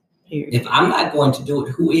because if I'm not going to do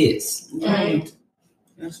it, who is? Right.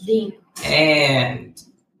 That's deep. And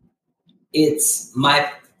it's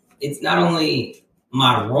not only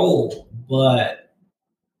my role, but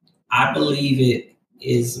I believe it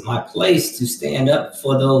is my place to stand up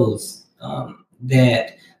for those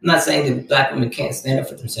that I'm not saying that black women can't stand up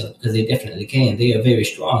for themselves because they definitely can. They are very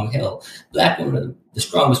strong. Hell, black women are the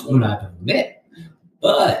strongest women I've ever met.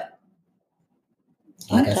 But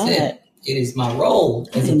like I said, it is my role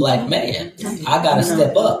as a black man. I gotta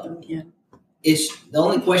step up. Yeah. It's the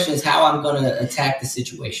only question is how I'm gonna attack the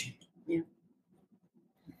situation. Yeah.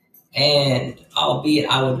 And albeit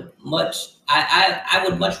I would much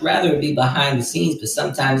rather be behind the scenes, but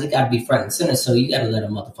sometimes you gotta be front and center, so you gotta let a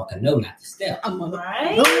motherfucker know not to step.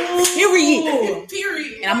 Right?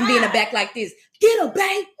 Period. And I'm gonna be in the back like this. Get him,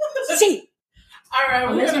 babe. See. All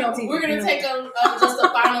right, we're gonna take just a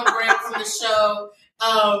final break from the show.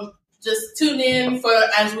 Just tune in for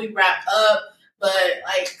as we wrap up. But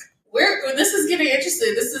like this is getting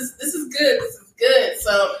interesting. This is good. This is good.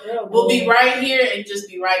 So we'll be right here and just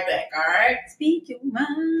be right back. All right. Speak your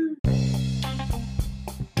mind.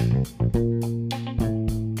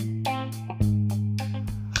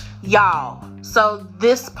 Y'all, so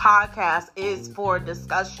this podcast is for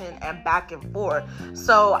discussion and back and forth.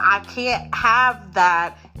 So I can't have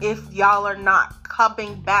that if y'all are not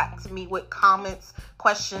coming back to me with comments,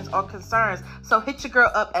 questions, or concerns. So hit your girl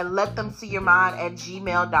up at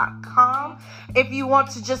letthemseeyourmind@gmail.com. If you want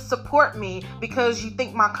to just support me because you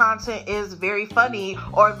think my content is very funny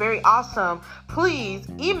or very awesome, please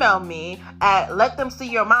email me at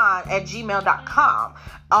letthemseeyourmind@gmail.com.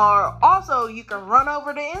 Or also you can run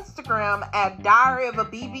over to Instagram at Diary of a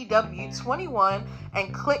BBW21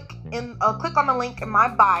 and click on the link in my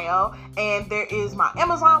bio, and there is my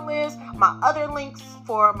Amazon list, my other links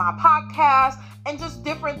for my podcast, and just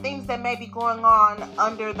different things that may be going on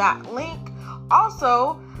under that link.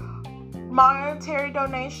 Also, monetary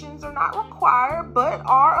donations are not required, but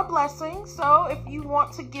are a blessing. So if you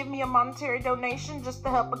want to give me a monetary donation just to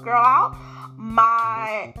help a girl out,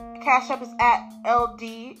 my Cash App is at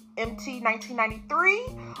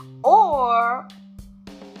LDMT1993, or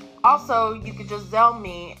also you could just Zelle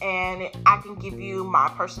me and I can give you my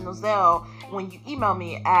personal Zelle when you email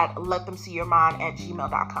me at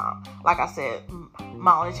letthemseeyourmind@gmail.com. Like I said,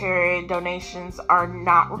 monetary donations are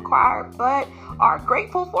not required, but are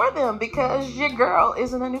grateful for them because your girl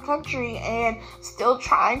is in a new country and still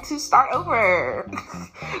trying to start over.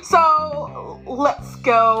 So let's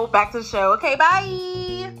go back to the show. Okay, bye.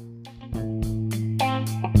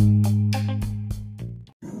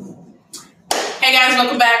 Hey guys,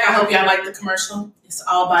 welcome back. I hope y'all like the commercial. It's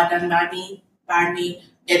all done by me,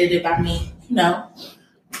 edited by me.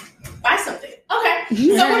 Buy something. Okay, so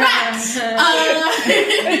we're back. And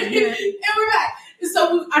we're back.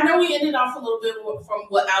 So I know we ended off a little bit from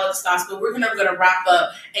what Alex thought, but we're gonna wrap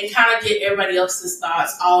up and kind of get everybody else's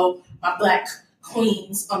thoughts, all my Black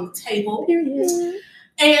queens on the table.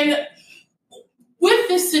 And with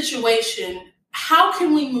this situation, how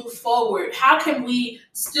can we move forward? How can we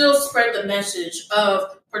still spread the message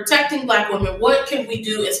of protecting Black women? What can we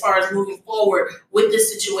do as far as moving forward with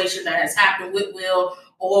this situation that has happened with Will,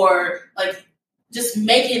 or like just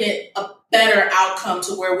making it a better outcome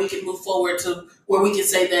to where we can move forward to where we can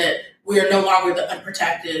say that we are no longer the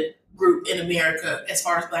unprotected group in America as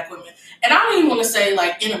far as Black women. And I don't even want to say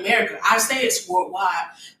like in America, I say it's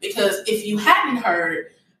worldwide, because if you hadn't heard,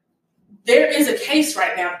 there is a case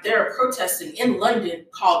right now they're protesting in London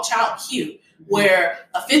called Child Q, where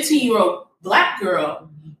a 15-year-old Black girl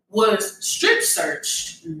was strip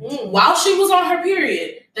searched while she was on her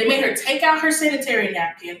period. They made her take out her sanitary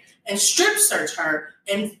napkin and strip search her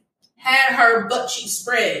and had her butt cheeks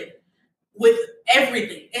spread with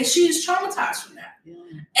everything. And she is traumatized from that. Yeah.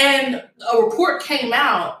 And a report came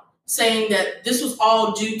out saying that this was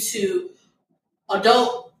all due to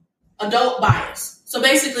adult bias. So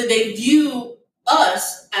basically they view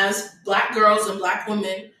us as Black girls and Black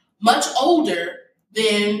women much older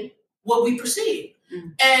than what we perceive.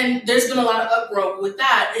 And there's been a lot of uproar with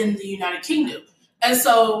that in the United Kingdom. And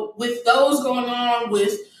so with those going on,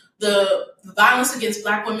 with the violence against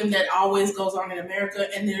Black women that always goes on in America,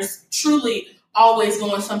 and there's truly always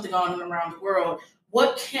going something on around the world,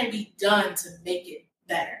 what can be done to make it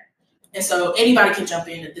better? And so anybody can jump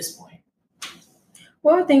in at this point.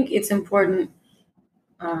 Well, I think it's important,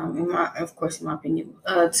 in my opinion,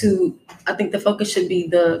 I think the focus should be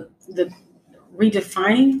the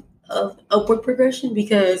redefining of upward progression,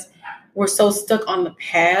 because we're so stuck on the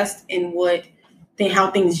past and how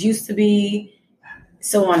things used to be,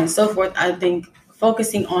 so on and so forth. I think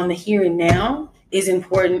focusing on the here and now is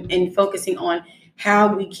important, and focusing on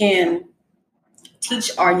how we can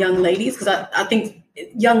teach our young ladies, because I think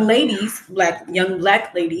young ladies, young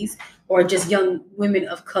Black ladies, or just young women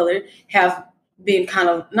of color have been kind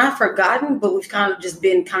of not forgotten, but we've kind of just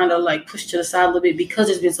been kind of like pushed to the side a little bit because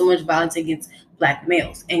there's been so much violence against Black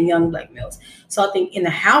males and young Black males. So I think in the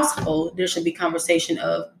household, there should be conversation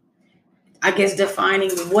of, I guess, defining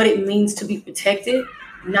what it means to be protected,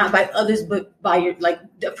 not by others, but by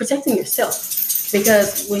protecting yourself.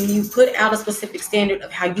 Because when you put out a specific standard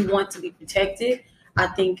of how you want to be protected, I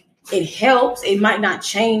think it helps. It might not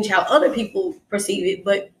change how other people perceive it,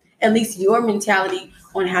 but at least your mentality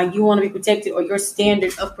on how you want to be protected, or your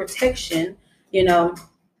standard of protection,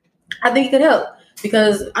 I think it could help.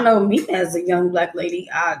 Because I know me as a young Black lady,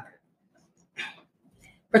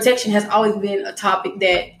 protection has always been a topic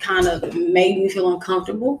that kind of made me feel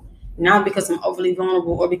uncomfortable, not because I'm overly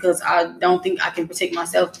vulnerable or because I don't think I can protect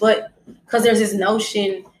myself, but because there's this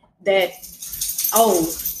notion that,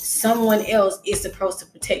 someone else is supposed to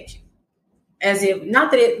protect you. As if,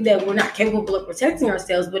 not that we're not capable of protecting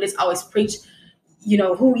ourselves, but it's always preached,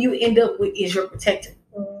 who you end up with is your protector.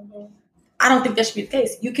 Mm-hmm. I don't think that should be the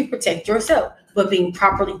case. You can protect yourself, but being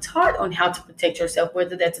properly taught on how to protect yourself,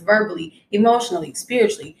 whether that's verbally, emotionally,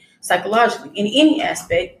 spiritually, psychologically, in any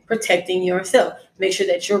aspect, protecting yourself. Make sure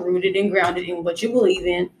that you're rooted and grounded in what you believe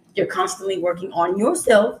in. You're constantly working on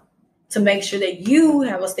yourself to make sure that you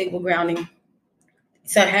have a stable grounding,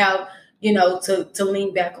 to have, to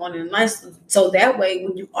lean back on in life. So that way,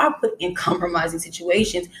 when you are put in compromising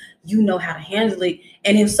situations, you know how to handle it.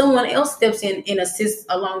 And if someone else steps in and assists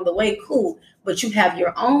along the way, cool. But you have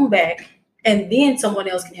your own back, and then someone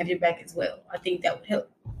else can have your back as well. I think that would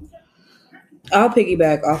help. I'll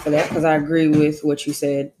piggyback off of that because I agree with what you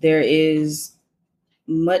said. There is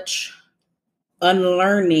much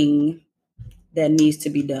unlearning that needs to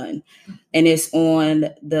be done. And it's on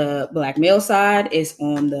the Black male side, it's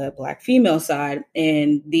on the Black female side,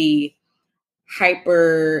 and the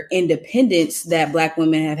hyper independence that Black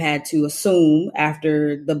women have had to assume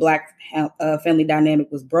after the Black family dynamic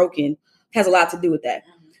was broken has a lot to do with that.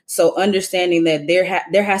 So understanding that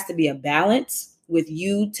there has to be a balance with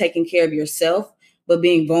you taking care of yourself, but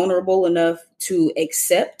being vulnerable enough to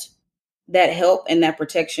accept that help and that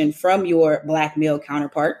protection from your Black male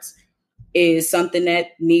counterparts is something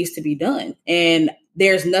that needs to be done. And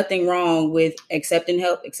there's nothing wrong with accepting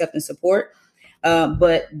help, accepting support.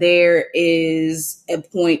 But there is a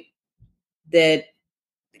point that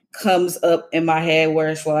comes up in my head where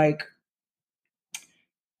it's like,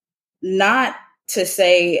 not to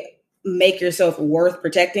say make yourself worth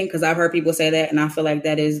protecting, because I've heard people say that, and I feel like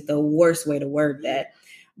that is the worst way to word that.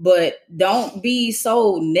 But don't be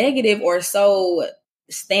so negative or so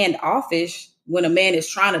standoffish when a man is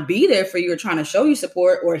trying to be there for you or trying to show you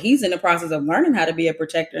support, or he's in the process of learning how to be a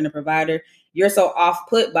protector and a provider, you're so off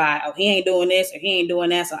put by, oh, he ain't doing this or he ain't doing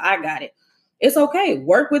that, so I got it. It's okay.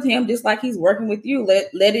 Work with him just like he's working with you. Let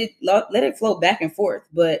it flow back and forth.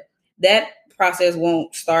 But that process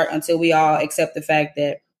won't start until we all accept the fact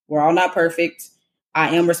that we're all not perfect.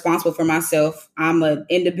 I am responsible for myself. I'm an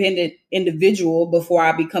independent individual before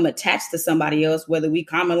I become attached to somebody else, whether we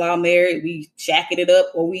common law married, we shacking it up,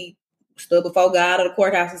 or we stood before God or the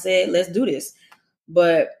courthouse and said, let's do this.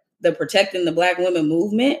 But the protecting the Black women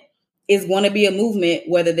movement is going to be a movement,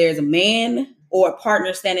 whether there's a man or a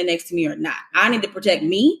partner standing next to me or not. I need to protect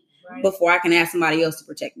me before I can ask somebody else to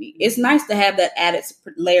protect me. It's nice to have that added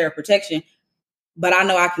layer of protection, but I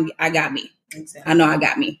know I got me. Exactly. I know I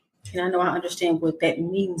got me. And I know I understand what that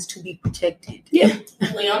means to be protected. Yeah.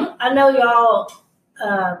 Leona? I know y'all,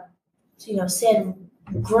 said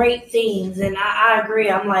great things, and I agree.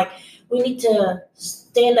 I'm like, we need to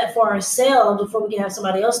stand up for ourselves before we can have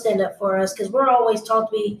somebody else stand up for us, because we're always taught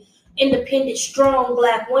to be independent, strong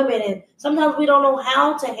Black women, and sometimes we don't know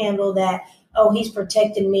how to handle that. Oh, he's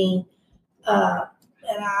protecting me. And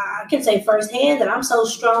I can say firsthand that I'm so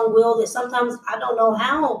strong-willed that sometimes I don't know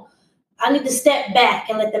how. I need to step back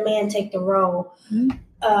and let the man take the role. Mm-hmm.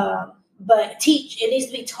 But it needs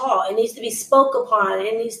to be taught. It needs to be spoke upon.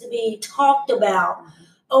 It needs to be talked about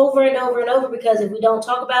over and over and over, because if we don't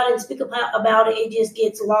talk about it and speak about it, it just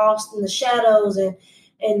gets lost in the shadows and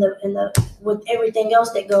with everything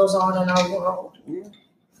else that goes on in our world.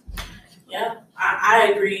 Yeah,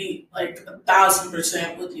 I agree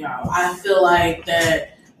 1,000% with y'all. I feel like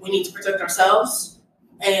that we need to protect ourselves,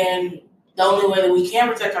 and the only way that we can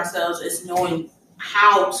protect ourselves is knowing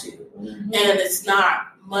how to. Mm-hmm. And it's not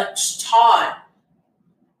much taught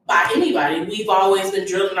by anybody. We've always been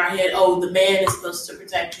drilled in our head, oh, the man is supposed to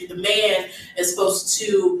protect you. The man is supposed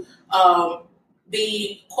to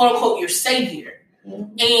be, quote unquote, your savior.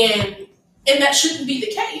 Mm-hmm. And that shouldn't be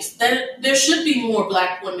the case. That there should be more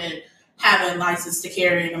Black women having license to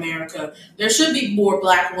carry in America. There should be more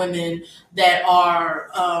Black women that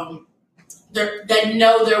are that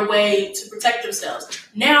know their way to protect themselves.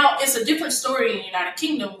 Now it's a different story in the United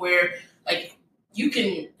Kingdom, where you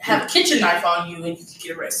can have a kitchen knife on you and you can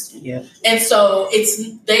get arrested. Yeah. And so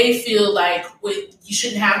they feel like you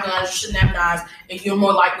shouldn't have guns, you shouldn't have knives, and you're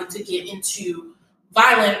more likely to get into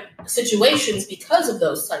violent situations because of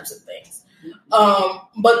those types of things.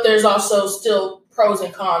 But there's also still pros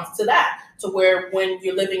and cons to that, to where when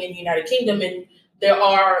you're living in the United Kingdom and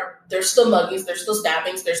there's still muggings, there's still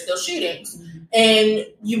stabbings, there's still shootings. Mm-hmm. And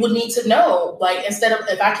you would need to know, instead of,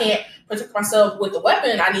 if I can't protect myself with a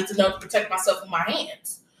weapon, I need to know to protect myself with my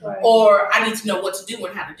hands. Right. Or I need to know what to do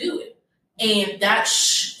and how to do it. And that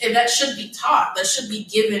should be taught. That should be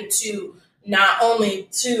given to not only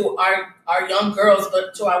to our young girls,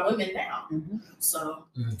 but to our women now. Mm-hmm. So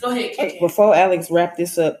go ahead, Kiki. Before Alex wrap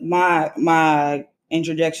this up, my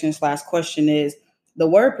introduction / question is, the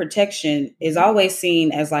word protection is always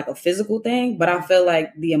seen as a physical thing, but I feel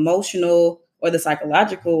like the emotional or the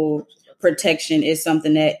psychological protection is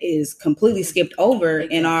something that is completely skipped over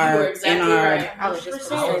in our people.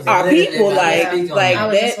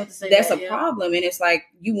 That's a problem. And it's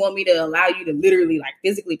you want me to allow you to literally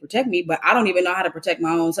physically protect me, but I don't even know how to protect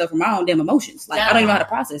my own self from my own damn emotions. I don't even know how to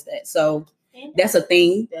process that. So that's a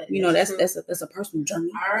thing. That's a personal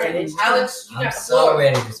journey. All right, Alex, you got the floor. I'm so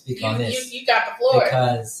ready to speak on this. You got the floor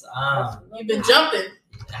because you've been jumping.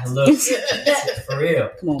 Look, for real.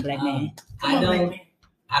 Come on, Black man.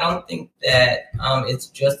 I don't think that it's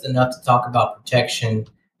just enough to talk about protection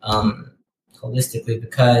holistically,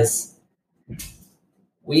 because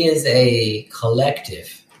we as a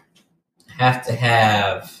collective have to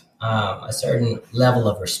have a certain level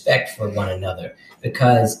of respect for one another.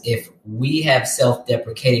 Because if we have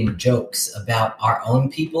self-deprecating jokes about our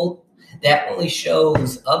own people, that only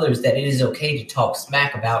shows others that it is okay to talk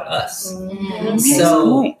smack about us. Mm-hmm.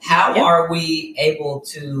 So how are we able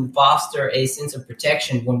to foster a sense of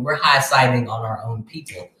protection when we're high-siding on our own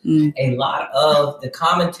people? Mm. A lot of the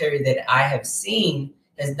commentary that I have seen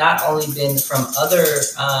has not only been from other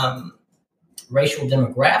racial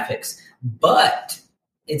demographics, but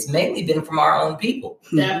it's mainly been from our own people.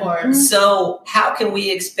 That part. So how can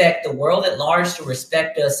we expect the world at large to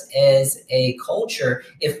respect us as a culture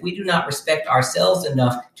if we do not respect ourselves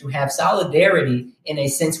enough to have solidarity in a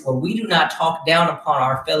sense where we do not talk down upon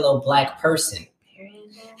our fellow Black person?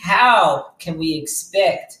 How can we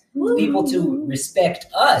expect people to respect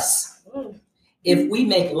us if we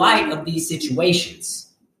make light of these situations?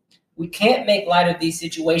 We can't make light of these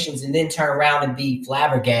situations and then turn around and be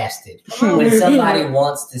flabbergasted when somebody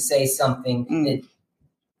wants to say something that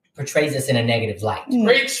portrays us in a negative light.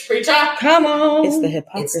 Preach up. Come on. It's the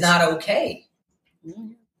hypocrisy. It's not okay.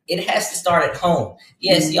 it has to start at home.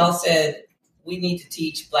 Yes, y'all said we need to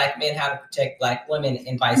teach Black men how to protect Black women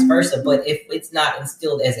and vice versa. But if it's not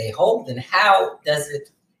instilled as a whole, then how is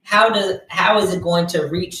it going to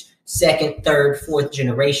reach second, third, fourth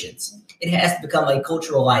generations? It has to become a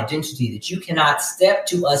cultural identity that you cannot step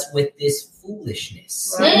to us with this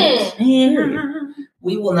foolishness. Right.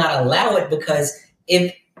 We will not allow it, because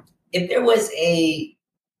if there was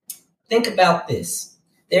think about this.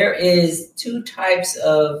 There is two types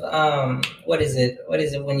of what is it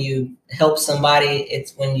when you help somebody?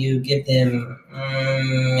 It's when you give them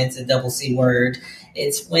it's a double C word.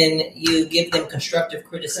 It's when you give them constructive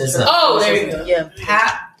criticism. Oh, there you go.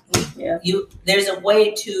 There's a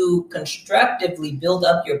way to constructively build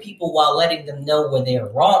up your people while letting them know where they're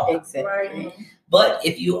wrong. Exactly. Right. But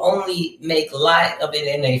if you only make light of it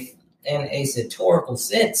in a satirical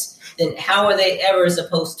sense, then how are they ever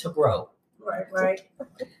supposed to grow? Right.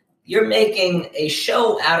 You're making a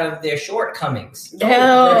show out of their shortcomings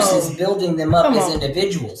versus building them up as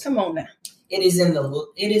individuals. Come on now. It is in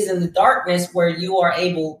the darkness where you are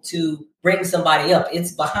able to bring somebody up.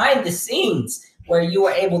 It's behind the scenes where you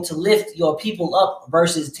are able to lift your people up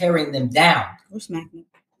versus tearing them down. Or smacking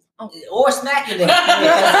them. Or smacking them.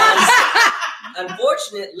 Because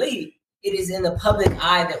unfortunately, it is in the public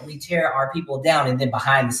eye that we tear our people down, and then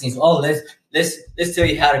behind the scenes, let's tell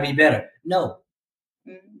you how to be better. No.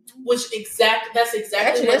 That's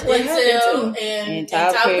exactly what Denzel and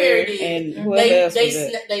Tyler Perry did. And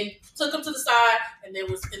they took him to the side, and there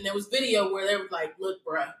was video where they were like, "Look,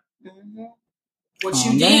 bro, what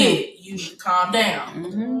you did, you need to calm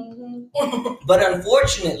down." But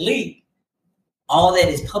unfortunately, all that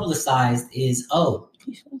is publicized is,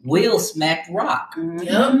 Will smacked Rock.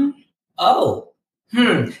 Yep.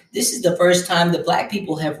 This is the first time that Black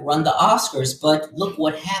people have run the Oscars, but look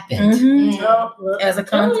what happened. As a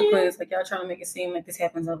consequence, like y'all trying to make it seem like this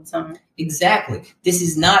happens all the time. Exactly. This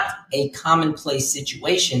is not a commonplace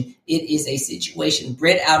situation. It is a situation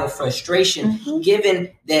bred out of frustration, given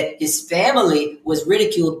that his family was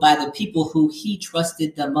ridiculed by the people who he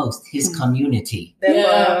trusted the most, his community.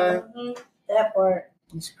 That part.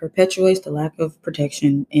 This perpetuates the lack of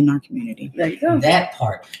protection in our community. There you go. That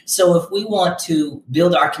part. So if we want to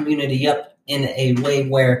build our community up in a way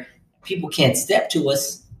where people can't step to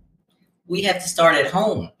us, we have to start at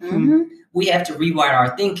home. We have to rewire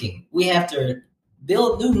our thinking. We have to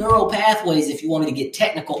build new neural pathways, if you want me to get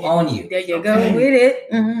technical on you. There you go with it.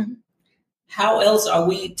 How else are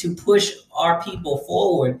we to push our people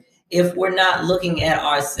forward if we're not looking at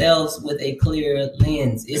ourselves with a clear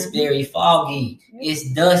lens? It's very foggy.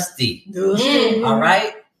 It's dusty. All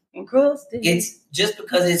right? And crusty. It's just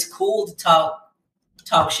because it's cool to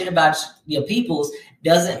talk shit about your peoples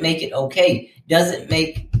doesn't make it okay. Doesn't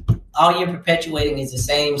make all you're perpetuating is the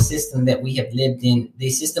same system that we have lived in, the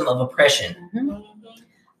system of oppression.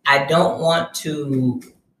 I don't want to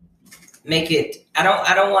make it, I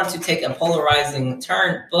don't want to take a polarizing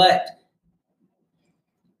turn, but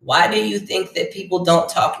why do you think that people don't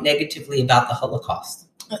talk negatively about the Holocaust?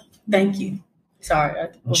 Thank you. Sorry.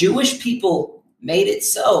 Jewish people made it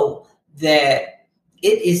so that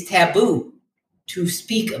it is taboo to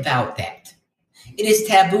speak about that. It is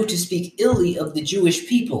taboo to speak illy of the Jewish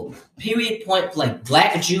people. Period, point blank.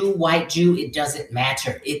 Black Jew, white Jew, it doesn't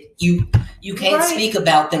matter. You can't speak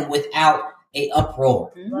about them without a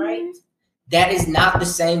uproar. Right. That is not the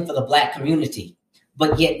same for the Black community,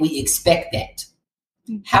 but yet we expect that.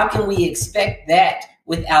 How can we expect that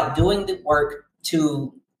without doing the work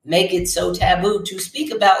to make it so taboo to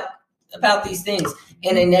speak about these things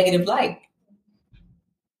in a negative light?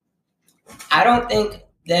 I don't think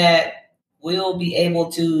that we'll be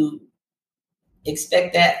able to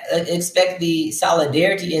expect the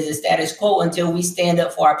solidarity as a status quo until we stand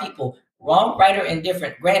up for our people. Wrong, right, or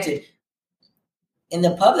indifferent. Granted, in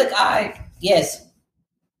the public eye, yes,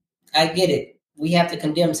 I get it. We have to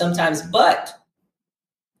condemn sometimes, but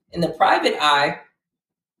in the private eye,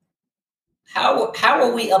 how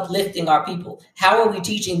are we uplifting our people? How are we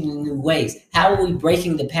teaching them new ways? How are we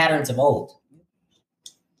breaking the patterns of old?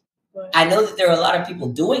 I know that there are a lot of people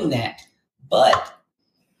doing that, but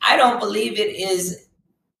I don't believe it is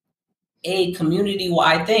a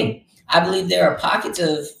community-wide thing. I believe there are pockets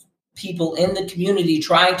of people in the community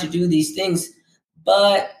trying to do these things,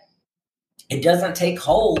 but it doesn't take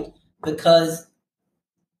hold because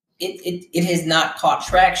it has not caught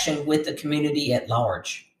traction with the community at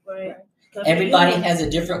large. Right. Everybody has a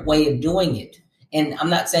different way of doing it. And I'm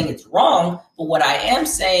not saying it's wrong, but what I am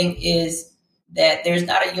saying is that there's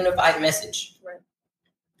not a unified message. Right.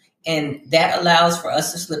 And that allows for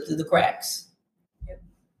us to slip through the cracks. Yep.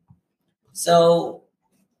 So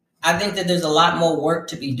I think that there's a lot more work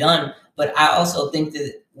to be done, but I also think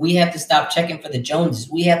that we have to stop checking for the Joneses.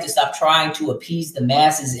 We have to stop trying to appease the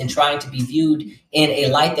masses and trying to be viewed in a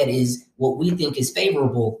light that is what we think is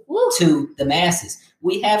favorable to the masses.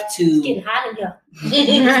 We have to it's getting hot in here.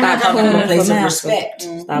 Stop come from a place of massa. respect.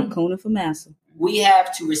 Stop cooning for massa. We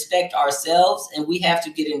have to respect ourselves, and we have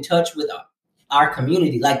to get in touch with our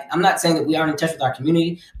community. Like, I'm not saying that we aren't in touch with our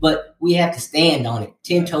community, but we have to stand on it,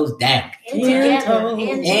 10 toes down.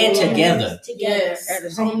 And together.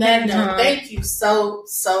 Yes. On that note, thank you so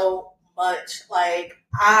much. Like,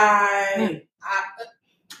 I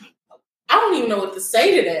don't even know what to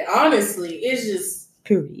say to that, honestly. It's just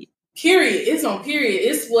period. It's on period.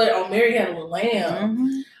 It's what on Mary Had a Little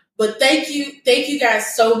Lamb. But thank you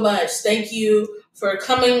guys so much. Thank you for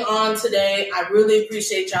coming on today. I really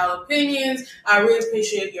appreciate y'all opinions. I really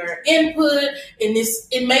appreciate your input in this.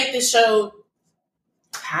 It made this show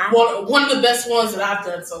one of the best ones that I've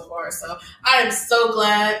done so far. So I am so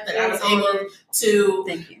glad that I was able to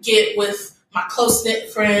get with my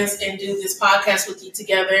close-knit friends and do this podcast with you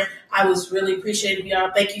together. I was really appreciative,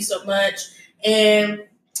 y'all. Thank you so much. And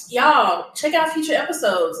y'all, check out future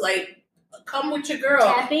episodes. Like, come with your girl.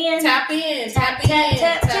 Tap in. Subscribe,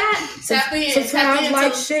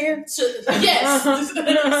 like, share. Yes.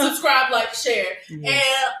 Subscribe, like, share. Yes.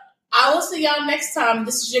 And I will see y'all next time.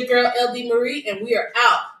 This is your girl, LD Marie, and we are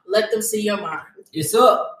out. Let them see your mind. It's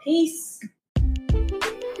up. Peace.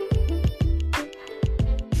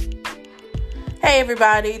 Hey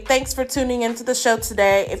everybody, thanks for tuning into the show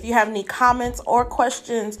today. If you have any comments or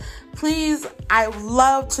questions, please, I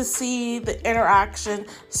love to see the interaction.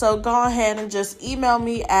 So go ahead and just email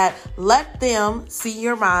me at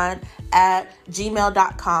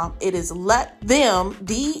letthemseeyourmind@gmail.com. It is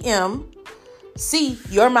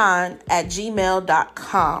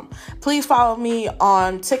letthemdmseeyourmind@gmail.com. Please follow me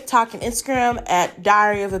on TikTok and Instagram at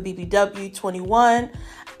Diary of a BBW 21.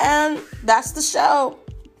 And that's the show.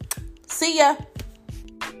 See ya.